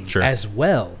game as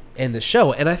well in the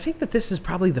show. And I think that this is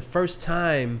probably the first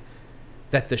time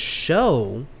that the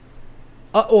show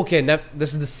okay, now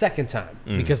this is the second time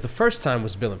because the first time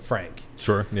was Bill and Frank.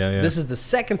 Sure. Yeah. This is the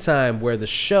second time where the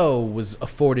show was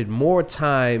afforded more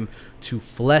time to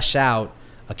flesh out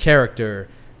a character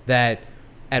that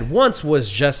at once was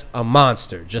just a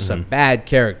monster, just a bad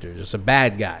character, just a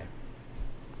bad guy.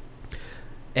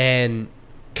 And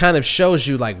kind of shows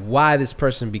you like why this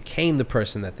person became the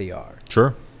person that they are.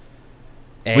 Sure.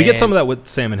 And We get some of that with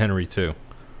Sam and Henry too.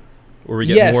 Where we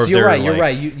get more of you're their, right. You're like,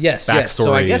 right. Yes.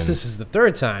 So I guess and- this is the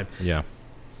third time. Yeah.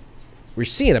 We're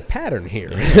seeing a pattern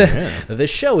here. Yeah. The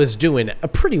show is doing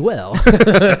pretty well.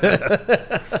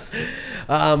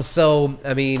 So,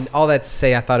 I mean, all that to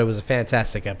say, I thought it was a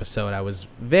fantastic episode. I was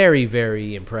very,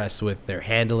 very impressed with their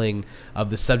handling of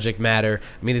the subject matter.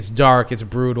 I mean, it's dark, it's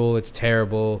brutal, it's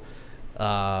terrible,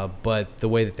 but the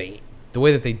way that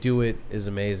they do it is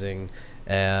amazing.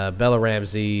 Bella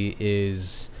Ramsey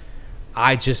is,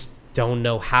 I just don't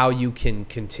know how you can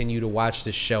continue to watch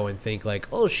this show and think like,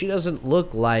 oh, she doesn't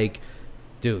look like,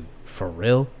 dude, for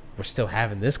real? We're still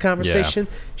having this conversation?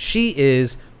 Yeah. She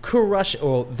is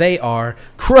they are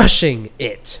crushing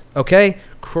it, okay?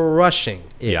 Crushing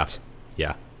it.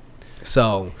 Yeah.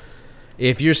 So,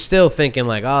 if you're still thinking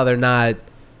like, oh, they're not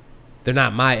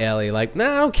my Ellie, like,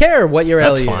 nah, I don't care what your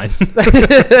Ellie is.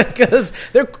 Because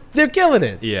they're killing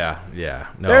it. Yeah.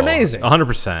 No, they're amazing.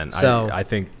 100%. So, I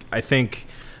think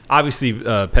obviously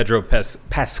Pedro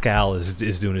Pascal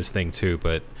is doing his thing too,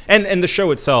 but and the show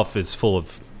itself is full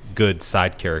of good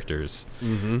side characters.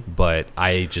 Mm-hmm. But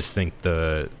I just think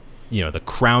the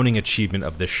crowning achievement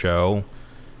of this show,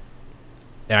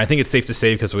 and I think it's safe to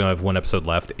say because we only have one episode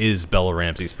left, is Bella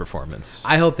Ramsey's performance.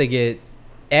 I hope they get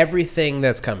everything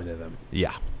that's coming to them.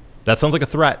 Yeah. That sounds like a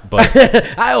threat, but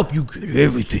I hope you get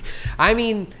everything. I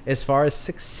mean, as far as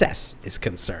success is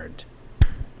concerned,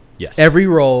 yes. Every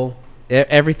role,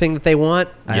 everything that they want,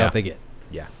 I hope they get.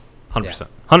 Yeah, 100%.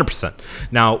 100%.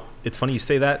 Now, it's funny you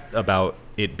say that about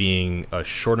it being a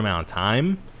short amount of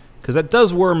time, because that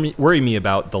does worry me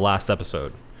about the last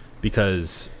episode,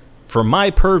 because from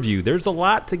my purview, there's a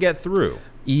lot to get through.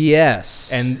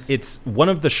 Yes. And it's one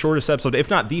of the shortest episodes, if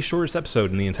not the shortest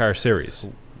episode in the entire series.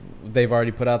 They've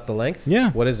already put out the length?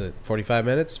 Yeah. What is it? 45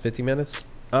 minutes? 50 minutes?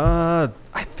 I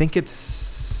think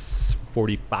it's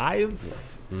 45.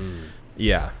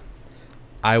 Yeah.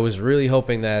 I was really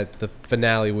hoping that the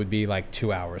finale would be like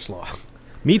 2 hours long.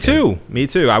 Me too.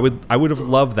 I would have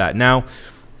loved that. Now,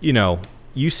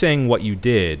 you saying what you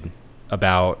did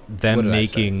about them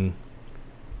making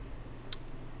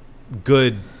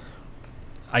good,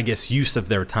 I guess, use of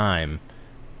their time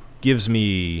gives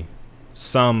me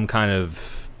some kind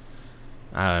of,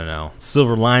 I don't know,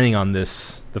 silver lining on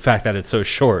this, the fact that it's so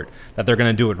short, that they're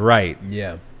going to do it right.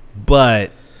 Yeah.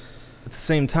 But at the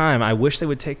same time, I wish they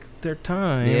would take their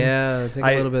time. Yeah, take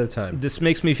a little bit of time. This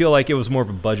makes me feel like it was more of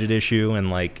a budget issue, and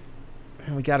like,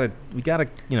 we gotta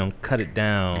cut it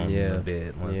down a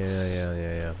bit.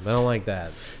 Yeah. I don't like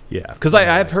that. Yeah, because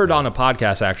I've heard on a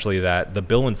podcast, actually, that the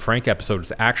Bill and Frank episode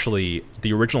is actually,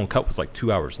 the original cut was like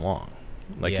 2 hours long.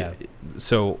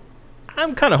 So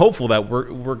I'm kind of hopeful that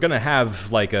we're gonna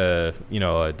have like a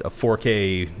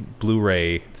 4K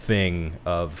Blu-ray thing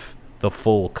of the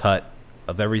full cut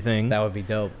of everything. That would be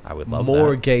dope. I would love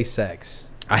more that. gay sex.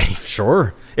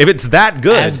 Sure, if it's that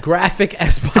good, as graphic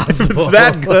as possible. If it's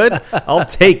that good, I'll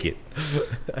take it.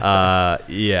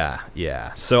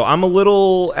 Yeah. So I'm a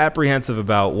little apprehensive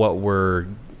about what we're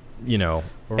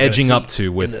edging up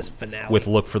to with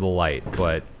Look for the Light,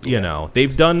 but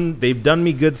they've done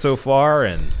me good so far,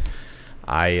 and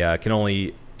I can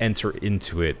only enter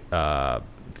into it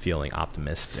feeling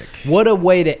optimistic. What a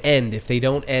way to end if they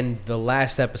don't end the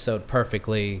last episode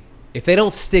perfectly. If they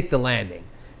don't stick the landing.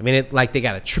 I mean, they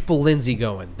got a triple Lindsay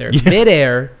going. They're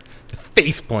midair.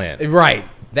 Face plant. Right.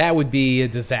 That would be a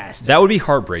disaster. That would be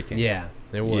heartbreaking. Yeah,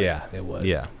 it would. Yeah. It would.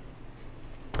 Yeah.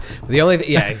 The only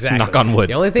exactly. Knock on wood.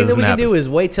 The only thing that we can happen. do is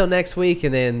wait till next week,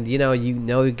 and then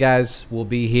you guys will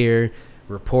be here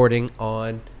reporting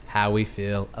on how we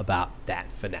feel about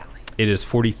that finale. It is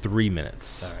 43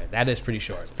 minutes. All right, that is pretty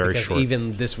short. It's very short.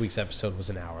 Even this week's episode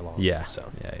was an hour long. Yeah.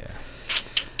 So Yeah.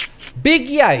 big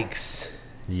yikes.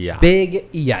 Yeah.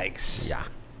 Big yikes. Yeah.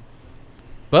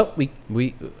 But we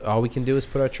all we can do is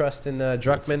put our trust in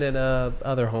Druckmann and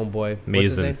other homeboy. What's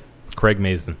his name? Craig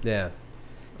Mazin. Yeah.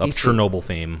 Of Chernobyl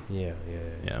fame. Yeah.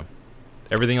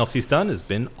 Everything else he's done has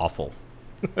been awful.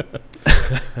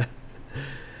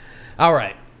 All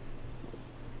right.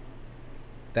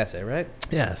 That's it, right?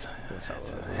 Yes.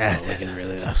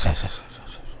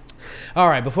 All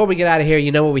right, before we get out of here,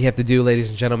 you know what we have to do, ladies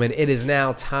and gentlemen. It is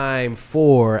now time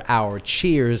for our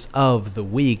cheers of the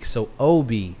week. So,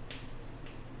 Obi,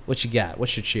 what you got?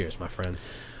 What's your cheers, my friend?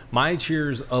 My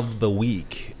cheers of the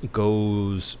week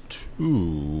goes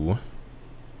to...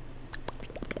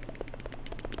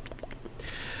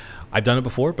 I've done it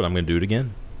before, but I'm going to do it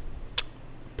again.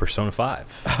 Persona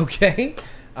 5. Okay.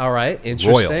 All right.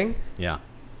 Interesting. Royal. Yeah.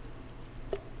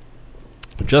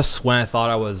 Just when I thought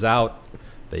I was out,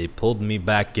 they pulled me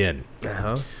back in.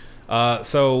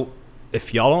 So,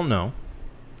 if y'all don't know,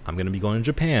 I'm going to be going to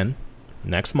Japan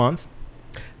next month.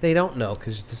 They don't know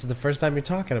because this is the first time you're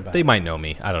talking about it. They might know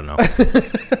me. I don't know.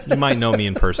 You might know me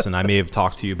in person. I may have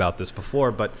talked to you about this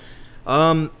before. But,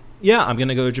 yeah, I'm going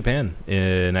to go to Japan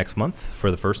next month for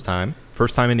the first time.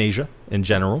 First time in Asia in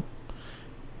general.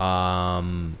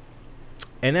 And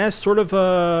as sort of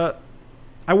a...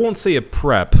 I won't say a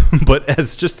prep, but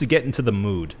as just to get into the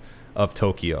mood of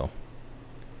Tokyo.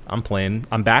 I'm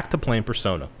back to playing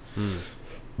Persona.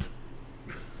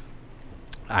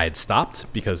 I had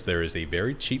stopped because there is a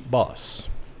very cheap boss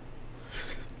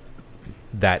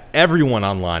that everyone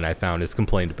online I found has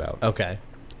complained about. Okay.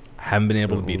 Haven't been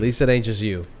able to beat him. At least it ain't just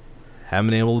you. Haven't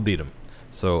been able to beat him.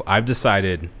 So I've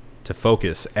decided to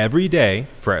focus every day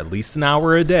for at least an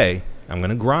hour a day. I'm going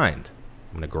to grind.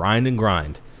 I'm going to grind and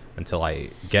grind until I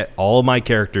get all of my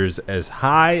characters as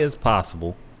high as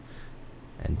possible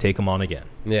and take them on again.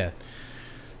 Yeah.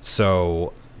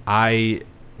 So I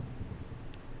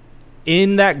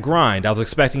in that grind, I was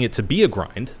expecting it to be a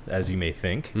grind, as you may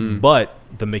think, but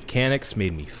the mechanics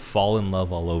made me fall in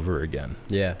love all over again.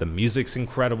 Yeah. The music's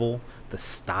incredible. The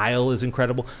style is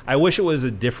incredible. I wish it was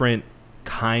a different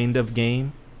kind of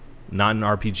game, not an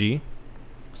RPG,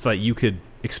 so that you could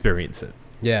experience it.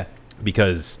 Yeah.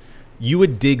 Because you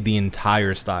would dig the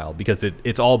entire style, because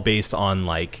it's all based on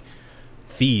like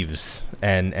thieves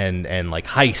and like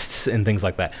heists and things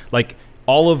like that. Like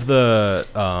all of the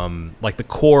like the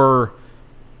core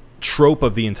trope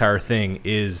of the entire thing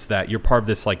is that you're part of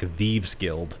this like thieves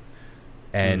guild,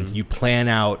 and you plan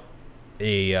out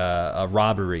a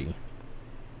robbery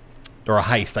or a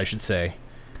heist, I should say.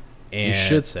 And You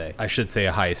should say. I should say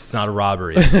a heist. It's not a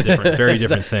robbery. It's a different, very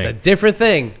different thing. It's a different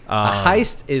thing. A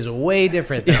heist is way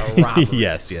different than a robbery.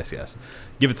 Yes.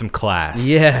 Give it some class.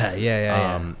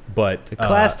 Yeah. But The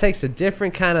class takes a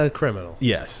different kind of criminal.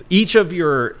 yes, each of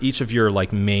your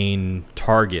like main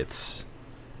targets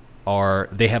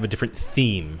they have a different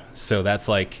theme. So that's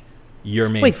like your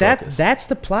main Wait, focus. that's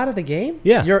the plot of the game?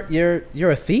 Yeah.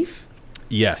 You're a thief?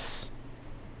 Yes,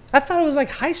 I thought it was like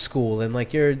high school and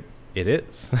like you're it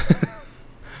is.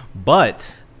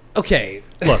 But okay.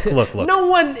 look. No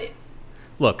one.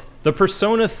 Look, the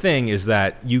persona thing is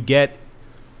that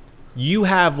you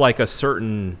have like a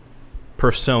certain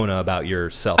persona about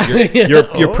yourself,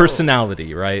 your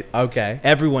personality, right? Okay.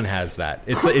 Everyone has that.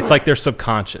 It's like their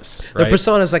subconscious, right? The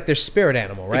persona is like their spirit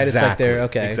animal, right? Exactly. It's like their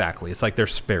okay. Exactly. It's like their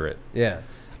spirit. Yeah.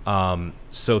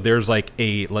 So there's like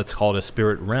let's call it a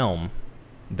spirit realm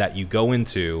that you go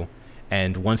into,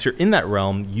 and once you're in that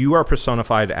realm, you are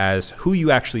personified as who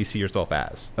you actually see yourself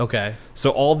as. Okay. So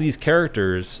all these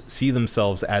characters see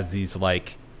themselves as these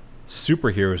like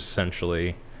superheroes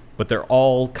essentially, but they're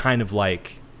all kind of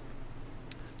like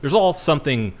there's all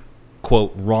something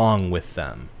quote wrong with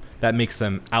them that makes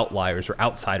them outliers or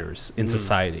outsiders in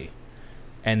society.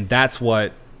 And that's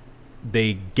what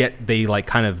they like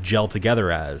kind of gel together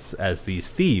as these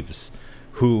thieves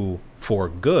who for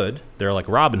good, they're like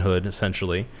Robin Hood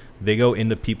essentially. They go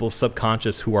into people's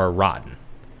subconscious who are rotten,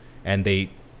 and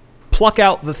they pluck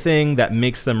out the thing that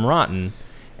makes them rotten,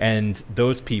 and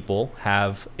those people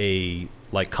have a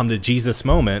like come to Jesus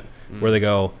moment where they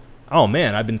go, oh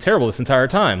man, I've been terrible this entire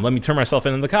time. Let me turn myself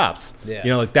into the cops. Yeah.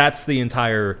 You know, like that's the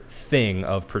entire thing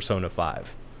of Persona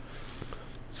 5.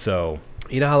 So,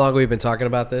 You know how long we've been talking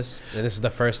about this? And this is the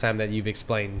first time that you've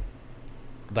explained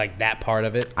like that part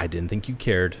of it. I didn't think you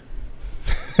cared.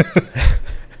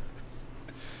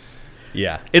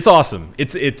 Yeah, it's awesome.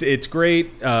 It's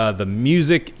great. The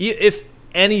music,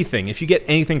 if you get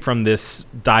anything from this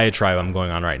diatribe I'm going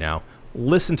on right now,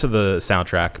 listen to the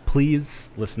soundtrack.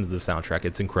 Please listen to the soundtrack.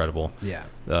 It's incredible. Yeah.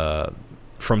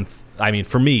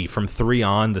 For me, from 3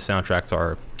 on, the soundtracks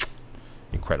are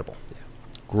incredible. Yeah.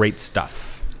 Great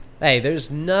stuff. Hey, there's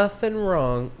nothing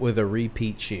wrong with a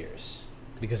repeat cheers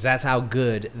because that's how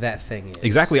good that thing is.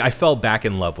 Exactly. I fell back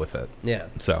in love with it. Yeah.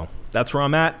 So that's where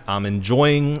I'm at. I'm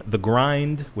enjoying the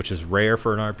grind, which is rare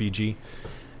for an RPG.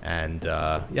 And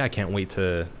I can't wait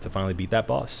to finally beat that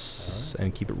boss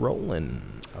and keep it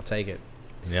rolling. I'll take it.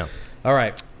 Yeah. All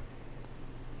right.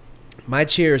 My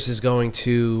cheers is going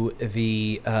to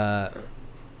the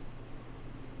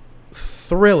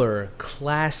thriller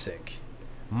classic,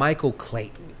 Michael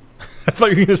Clayton. I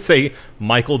thought you were going to say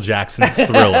Michael Jackson's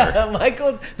Thriller.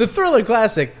 The thriller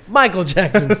classic, Michael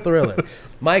Jackson's Thriller.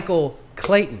 Michael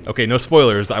Clayton. Okay, no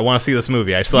spoilers. I want to see this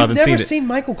movie. I still haven't seen it. You've never seen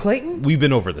Michael Clayton? We've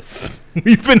been over this.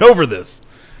 We've been over this.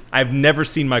 I've never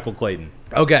seen Michael Clayton.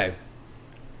 Okay.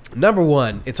 Number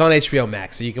 1, it's on HBO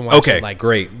Max, so you can watch it like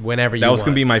great. Whenever you want. That was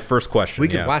going to be my first question. We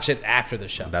can watch it after the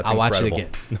show. That's I'll incredible. watch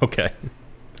it again. Okay.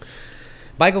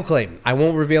 Michael Clayton. I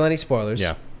won't reveal any spoilers.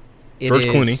 Yeah. It George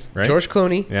is Clooney, right? George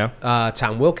Clooney. Yeah.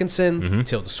 Tom Wilkinson.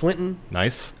 Tilda Swinton.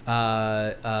 Nice.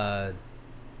 They're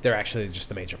actually just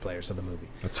the major players of the movie.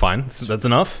 That's fine. That's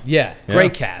enough. Yeah.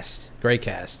 Great cast.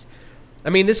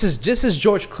 I mean, this is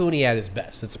George Clooney at his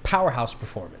best. It's a powerhouse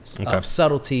performance of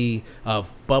subtlety,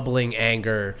 of bubbling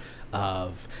anger,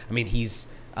 he's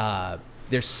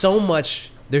there's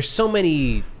so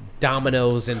many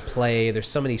dominoes in play. There's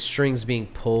so many strings being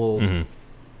pulled.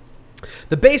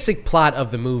 The basic plot of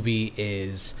the movie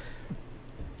is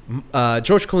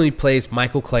George Clooney plays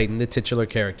Michael Clayton, the titular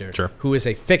character, who is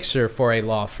a fixer for a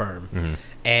law firm.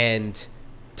 And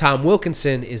Tom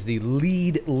Wilkinson is the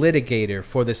lead litigator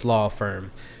for this law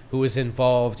firm, who is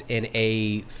involved in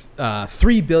a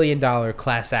 $3 billion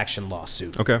class action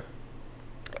lawsuit. Okay.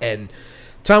 And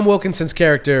Tom Wilkinson's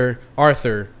character,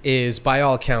 Arthur, is by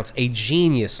all accounts a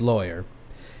genius lawyer.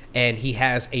 And he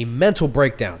has a mental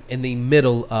breakdown in the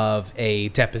middle of a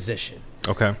deposition.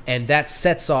 Okay. And that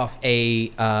sets off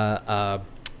a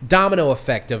domino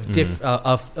effect of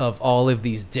of all of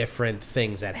these different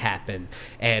things that happen,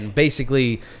 and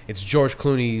basically it's George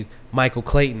Clooney, Michael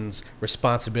Clayton's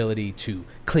responsibility to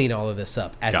clean all of this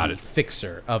up as the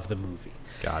fixer of the movie.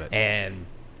 Got it. And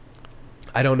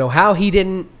I don't know how he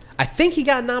didn't. I think he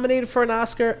got nominated for an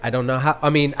Oscar. I don't know how. I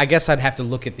mean, I guess I'd have to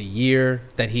look at the year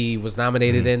that he was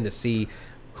nominated in to see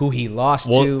who he lost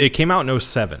to. Well, it came out in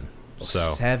 07. So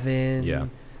 07. Yeah.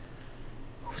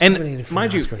 And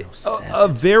mind you, a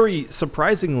very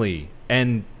surprisingly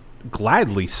and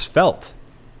gladly svelte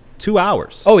 2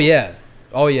 hours. Oh, yeah.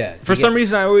 Oh, yeah. For some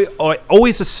reason, I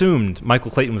always assumed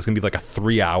Michael Clayton was going to be like a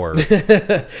 3 hour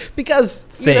because,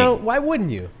 thing. You know, why wouldn't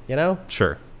you? You know?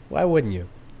 Sure. Why wouldn't you?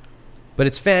 But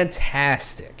it's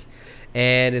fantastic.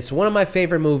 And it's one of my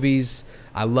favorite movies.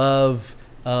 I love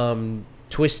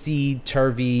twisty,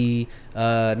 turvy,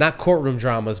 not courtroom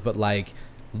dramas, but like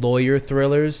lawyer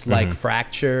thrillers, like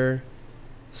Fracture,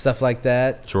 stuff like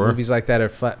that. Sure. Movies like that are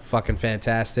fucking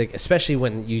fantastic, especially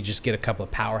when you just get a couple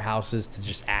of powerhouses to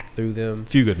just act through them.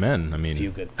 Few Good Men. I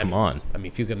mean, come on. I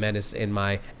mean, Few Good Men is in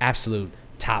my absolute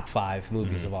top 5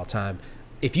 movies of all time.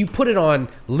 If you put it on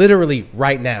literally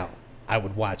right now, I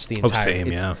would watch the entire.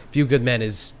 Same, yeah. Few Good Men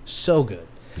is so good.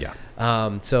 Yeah.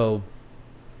 So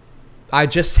I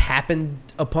just happened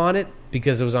upon it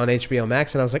because it was on HBO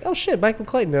Max, and I was like, "Oh shit, Michael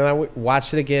Clayton!" And I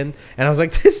watched it again, and I was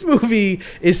like, "This movie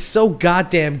is so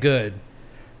goddamn good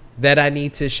that I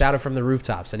need to shout it from the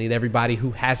rooftops. I need everybody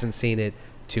who hasn't seen it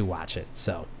to watch it."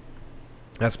 So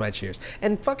that's my cheers.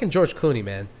 And fucking George Clooney,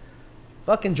 man.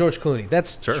 Fucking George Clooney.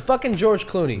 That's fucking George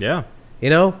Clooney. Yeah. You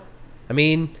know, I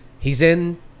mean, he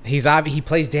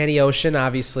plays Danny Ocean,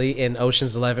 obviously, in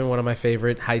Ocean's 11, one of my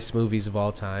favorite heist movies of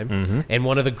all time, and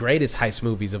one of the greatest heist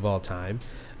movies of all time.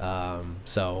 And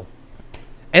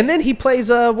then he plays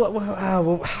the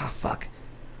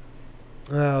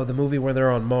movie where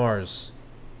they're on Mars.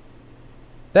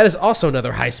 That is also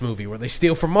another heist movie where they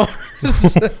steal from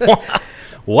Mars.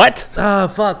 What?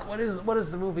 Fuck. What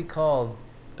is the movie called?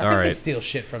 I think they steal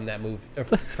shit from that movie.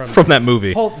 From that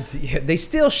movie. They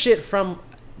steal shit from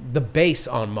the base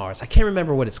on Mars. I can't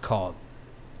remember what it's called.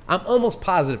 I'm almost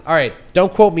positive. All right,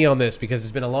 don't quote me on this because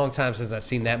it's been a long time since I've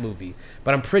seen that movie.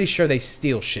 But I'm pretty sure they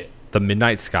steal shit. The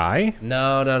Midnight Sky?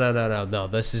 No.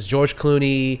 This is George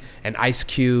Clooney and Ice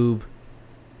Cube.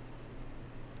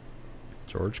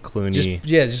 George Clooney.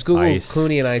 Just Google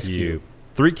Clooney and Ice Cube.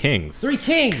 Three Kings.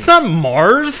 It's not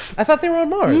Mars. I thought they were on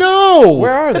Mars. No.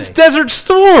 Where are they? That's Desert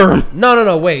Storm.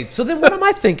 No. Wait. So then what am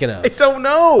I thinking of? I don't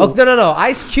know. Oh, no.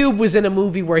 Ice Cube was in a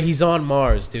movie where he's on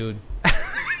Mars, dude.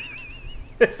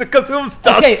 Is it because it was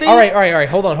dusty? Okay, all right.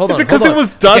 Hold on. Is it because it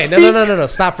was dusty? Okay, no.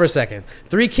 Stop for a second.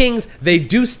 Three Kings, they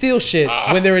do steal shit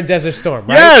when they're in Desert Storm,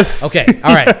 right? Yes. Okay,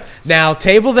 all right. Now,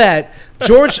 table that. Not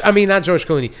George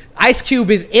Clooney. Ice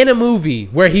Cube is in a movie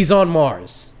where he's on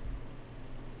Mars.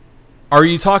 Are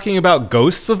you talking about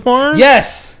Ghosts of Mars?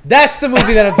 Yes, that's the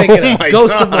movie that I'm thinking of. my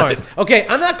Ghosts of God. Mars. Okay,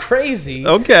 I'm not crazy.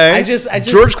 Okay. I just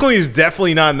George Clooney is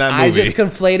definitely not in that movie. I just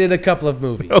conflated a couple of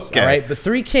movies. Okay. All right, but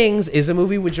Three Kings is a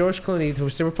movie with George Clooney.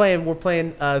 So we're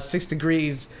playing 6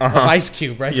 Degrees of Ice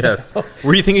Cube, right? Yes. now.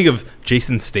 Were you thinking of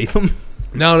Jason Statham?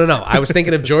 No. I was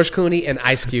thinking of George Clooney and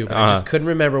Ice Cube, and I just couldn't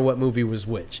remember what movie was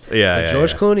which. Yeah,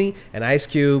 George Clooney and Ice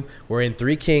Cube were in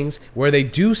Three Kings, where they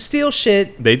do steal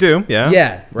shit. They do, yeah.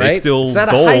 Yeah, right? They steal It's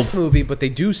not gold. a heist movie, but they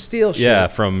do steal shit. Yeah,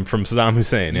 from Saddam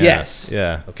Hussein. Yeah. Yes.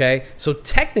 Yeah. Okay, so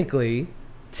technically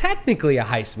a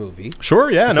heist movie. Sure,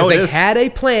 yeah, no, Because it they is. had a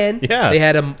plan.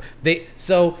 Yeah.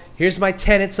 So here's my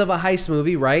tenets of a heist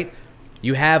movie, right?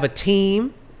 You have a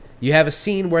team. You have a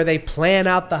scene where they plan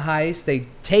out the heist. They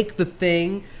take the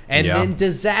thing, and then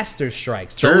disaster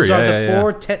strikes. Sure, Those are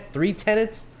yeah, the three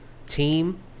tenets: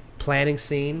 team, planning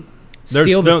scene, There's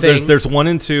steal the thing. There's 1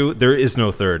 and 2. There is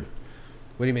no third.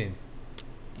 What do you mean?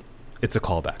 It's a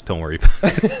callback. Don't worry.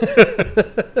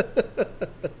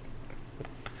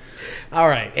 All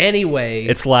right. Anyway,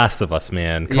 It's Last of Us,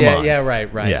 man. Come on. Yeah. Right.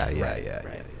 Yeah.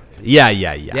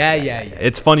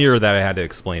 It's funnier that I had to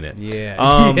explain it.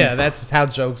 Yeah. Yeah. That's how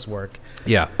jokes work.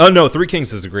 Yeah. Oh no, Three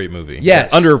Kings is a great movie.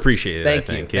 Yes. Underappreciated. Thank I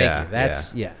think. you. Yeah.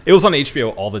 That's It was on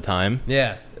HBO all the time.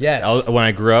 Yeah. Yes. When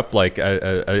I grew up, like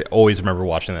I always remember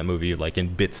watching that movie, like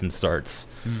in bits and starts,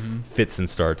 fits and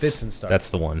starts. Fits and starts. That's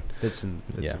the one. Fits and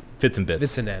Yeah. Fits and bits.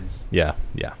 Fits and ends. Yeah.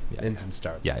 Ends and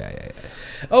starts. Yeah.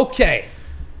 Okay.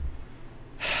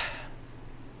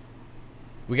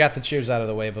 We got the cheers out of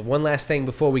the way, but one last thing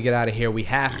before we get out of here, we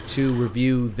have to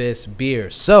review this beer.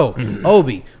 So,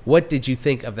 Obi, what did you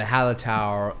think of the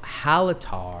Hallertau?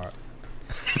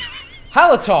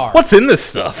 What's in this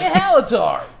stuff?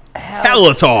 Hallertau.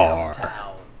 Hallertau.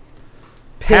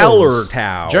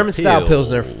 Hallertau. German style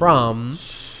Pilsner from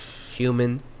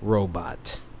Human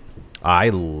Robot. I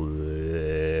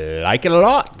like it a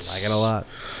lot. Like it a lot.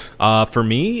 For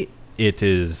me, it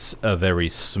is a very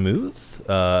smooth,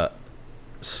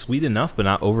 sweet enough, but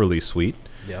not overly sweet.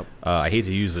 Yep. I hate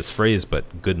to use this phrase,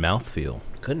 but good mouthfeel.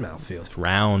 Good mouthfeel.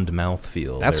 Round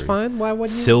mouthfeel. That's fine. Why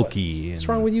wouldn't you? Silky. What's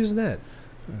wrong with using that?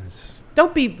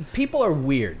 People are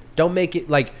weird. Don't make it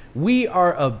like we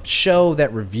are a show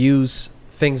that reviews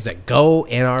things that go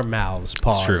in our mouths.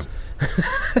 Pause. It's true.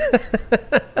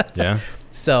 Yeah.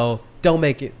 So don't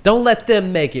let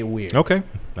them make it weird. Okay.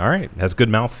 All right. Has good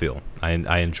mouthfeel.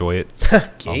 I enjoy it.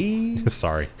 Okay.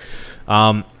 Sorry.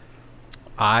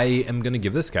 I am going to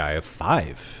give this guy a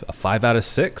 5 out of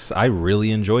 6. I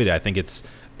really enjoyed it. I think it's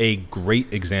a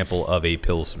great example of a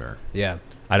Pilsner. Yeah.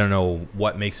 I don't know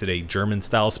what makes it a German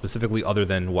style specifically other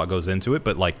than what goes into it,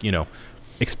 but like,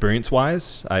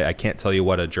 experience-wise, I can't tell you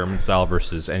what a German style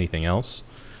versus anything else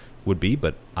would be,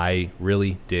 but I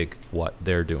really dig what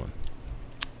they're doing.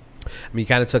 I mean, you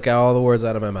kind of took out all the words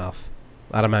out of my mouth.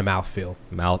 Out of my mouthfeel.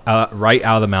 Right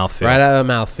out of the mouthfeel. Right out of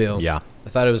the mouthfeel. Yeah. I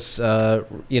thought it was,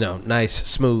 nice,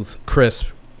 smooth, crisp,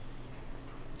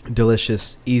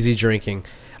 delicious, easy drinking.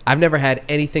 I've never had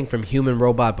anything from Human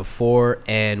Robot before,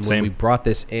 and when we brought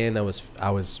this in, I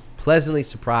was pleasantly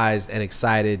surprised and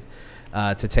excited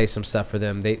to taste some stuff for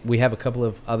them. We have a couple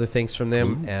of other things from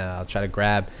them, and I'll try to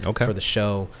grab for the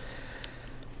show.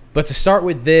 But to start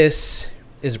with, this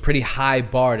is a pretty high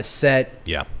bar to set.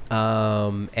 Yeah.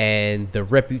 And the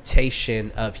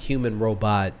reputation of Human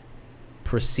Robot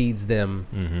precedes them.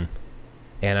 Mm-hmm.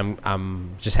 And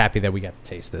I'm just happy that we got to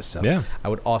taste this. So yeah. I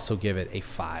would also give it a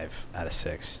 5 out of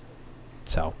 6.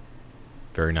 So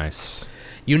very nice.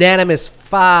 Unanimous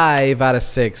 5 out of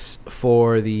 6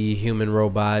 for the Human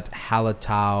Robot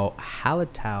Hallertau.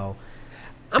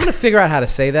 I'm going to figure out how to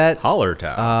say that.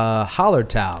 Hallertau.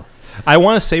 Hallertau. I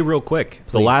want to say real quick,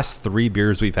 Please. The last 3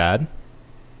 beers we've had,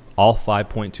 all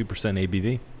 5.2%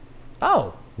 ABV.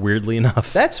 Oh. Weirdly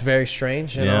enough. That's very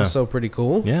strange and also pretty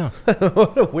cool. Yeah.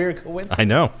 What a weird coincidence. I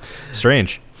know.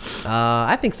 Strange.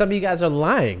 I think some of you guys are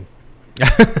lying.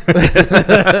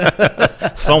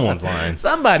 Someone's lying.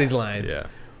 Somebody's lying. Yeah.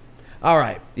 All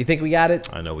right. You think we got it?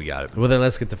 I know we got it. Well, then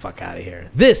let's get the fuck out of here.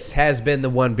 This has been the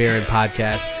One Beer In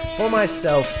Podcast. For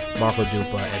myself, Marco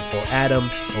Dupa, and for Adam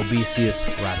Obesius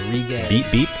Rodriguez. Beep,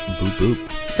 beep, boop,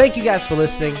 boop. Thank you guys for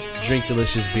listening. Drink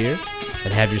delicious beer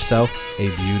and have yourself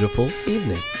a beautiful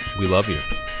evening. We love you.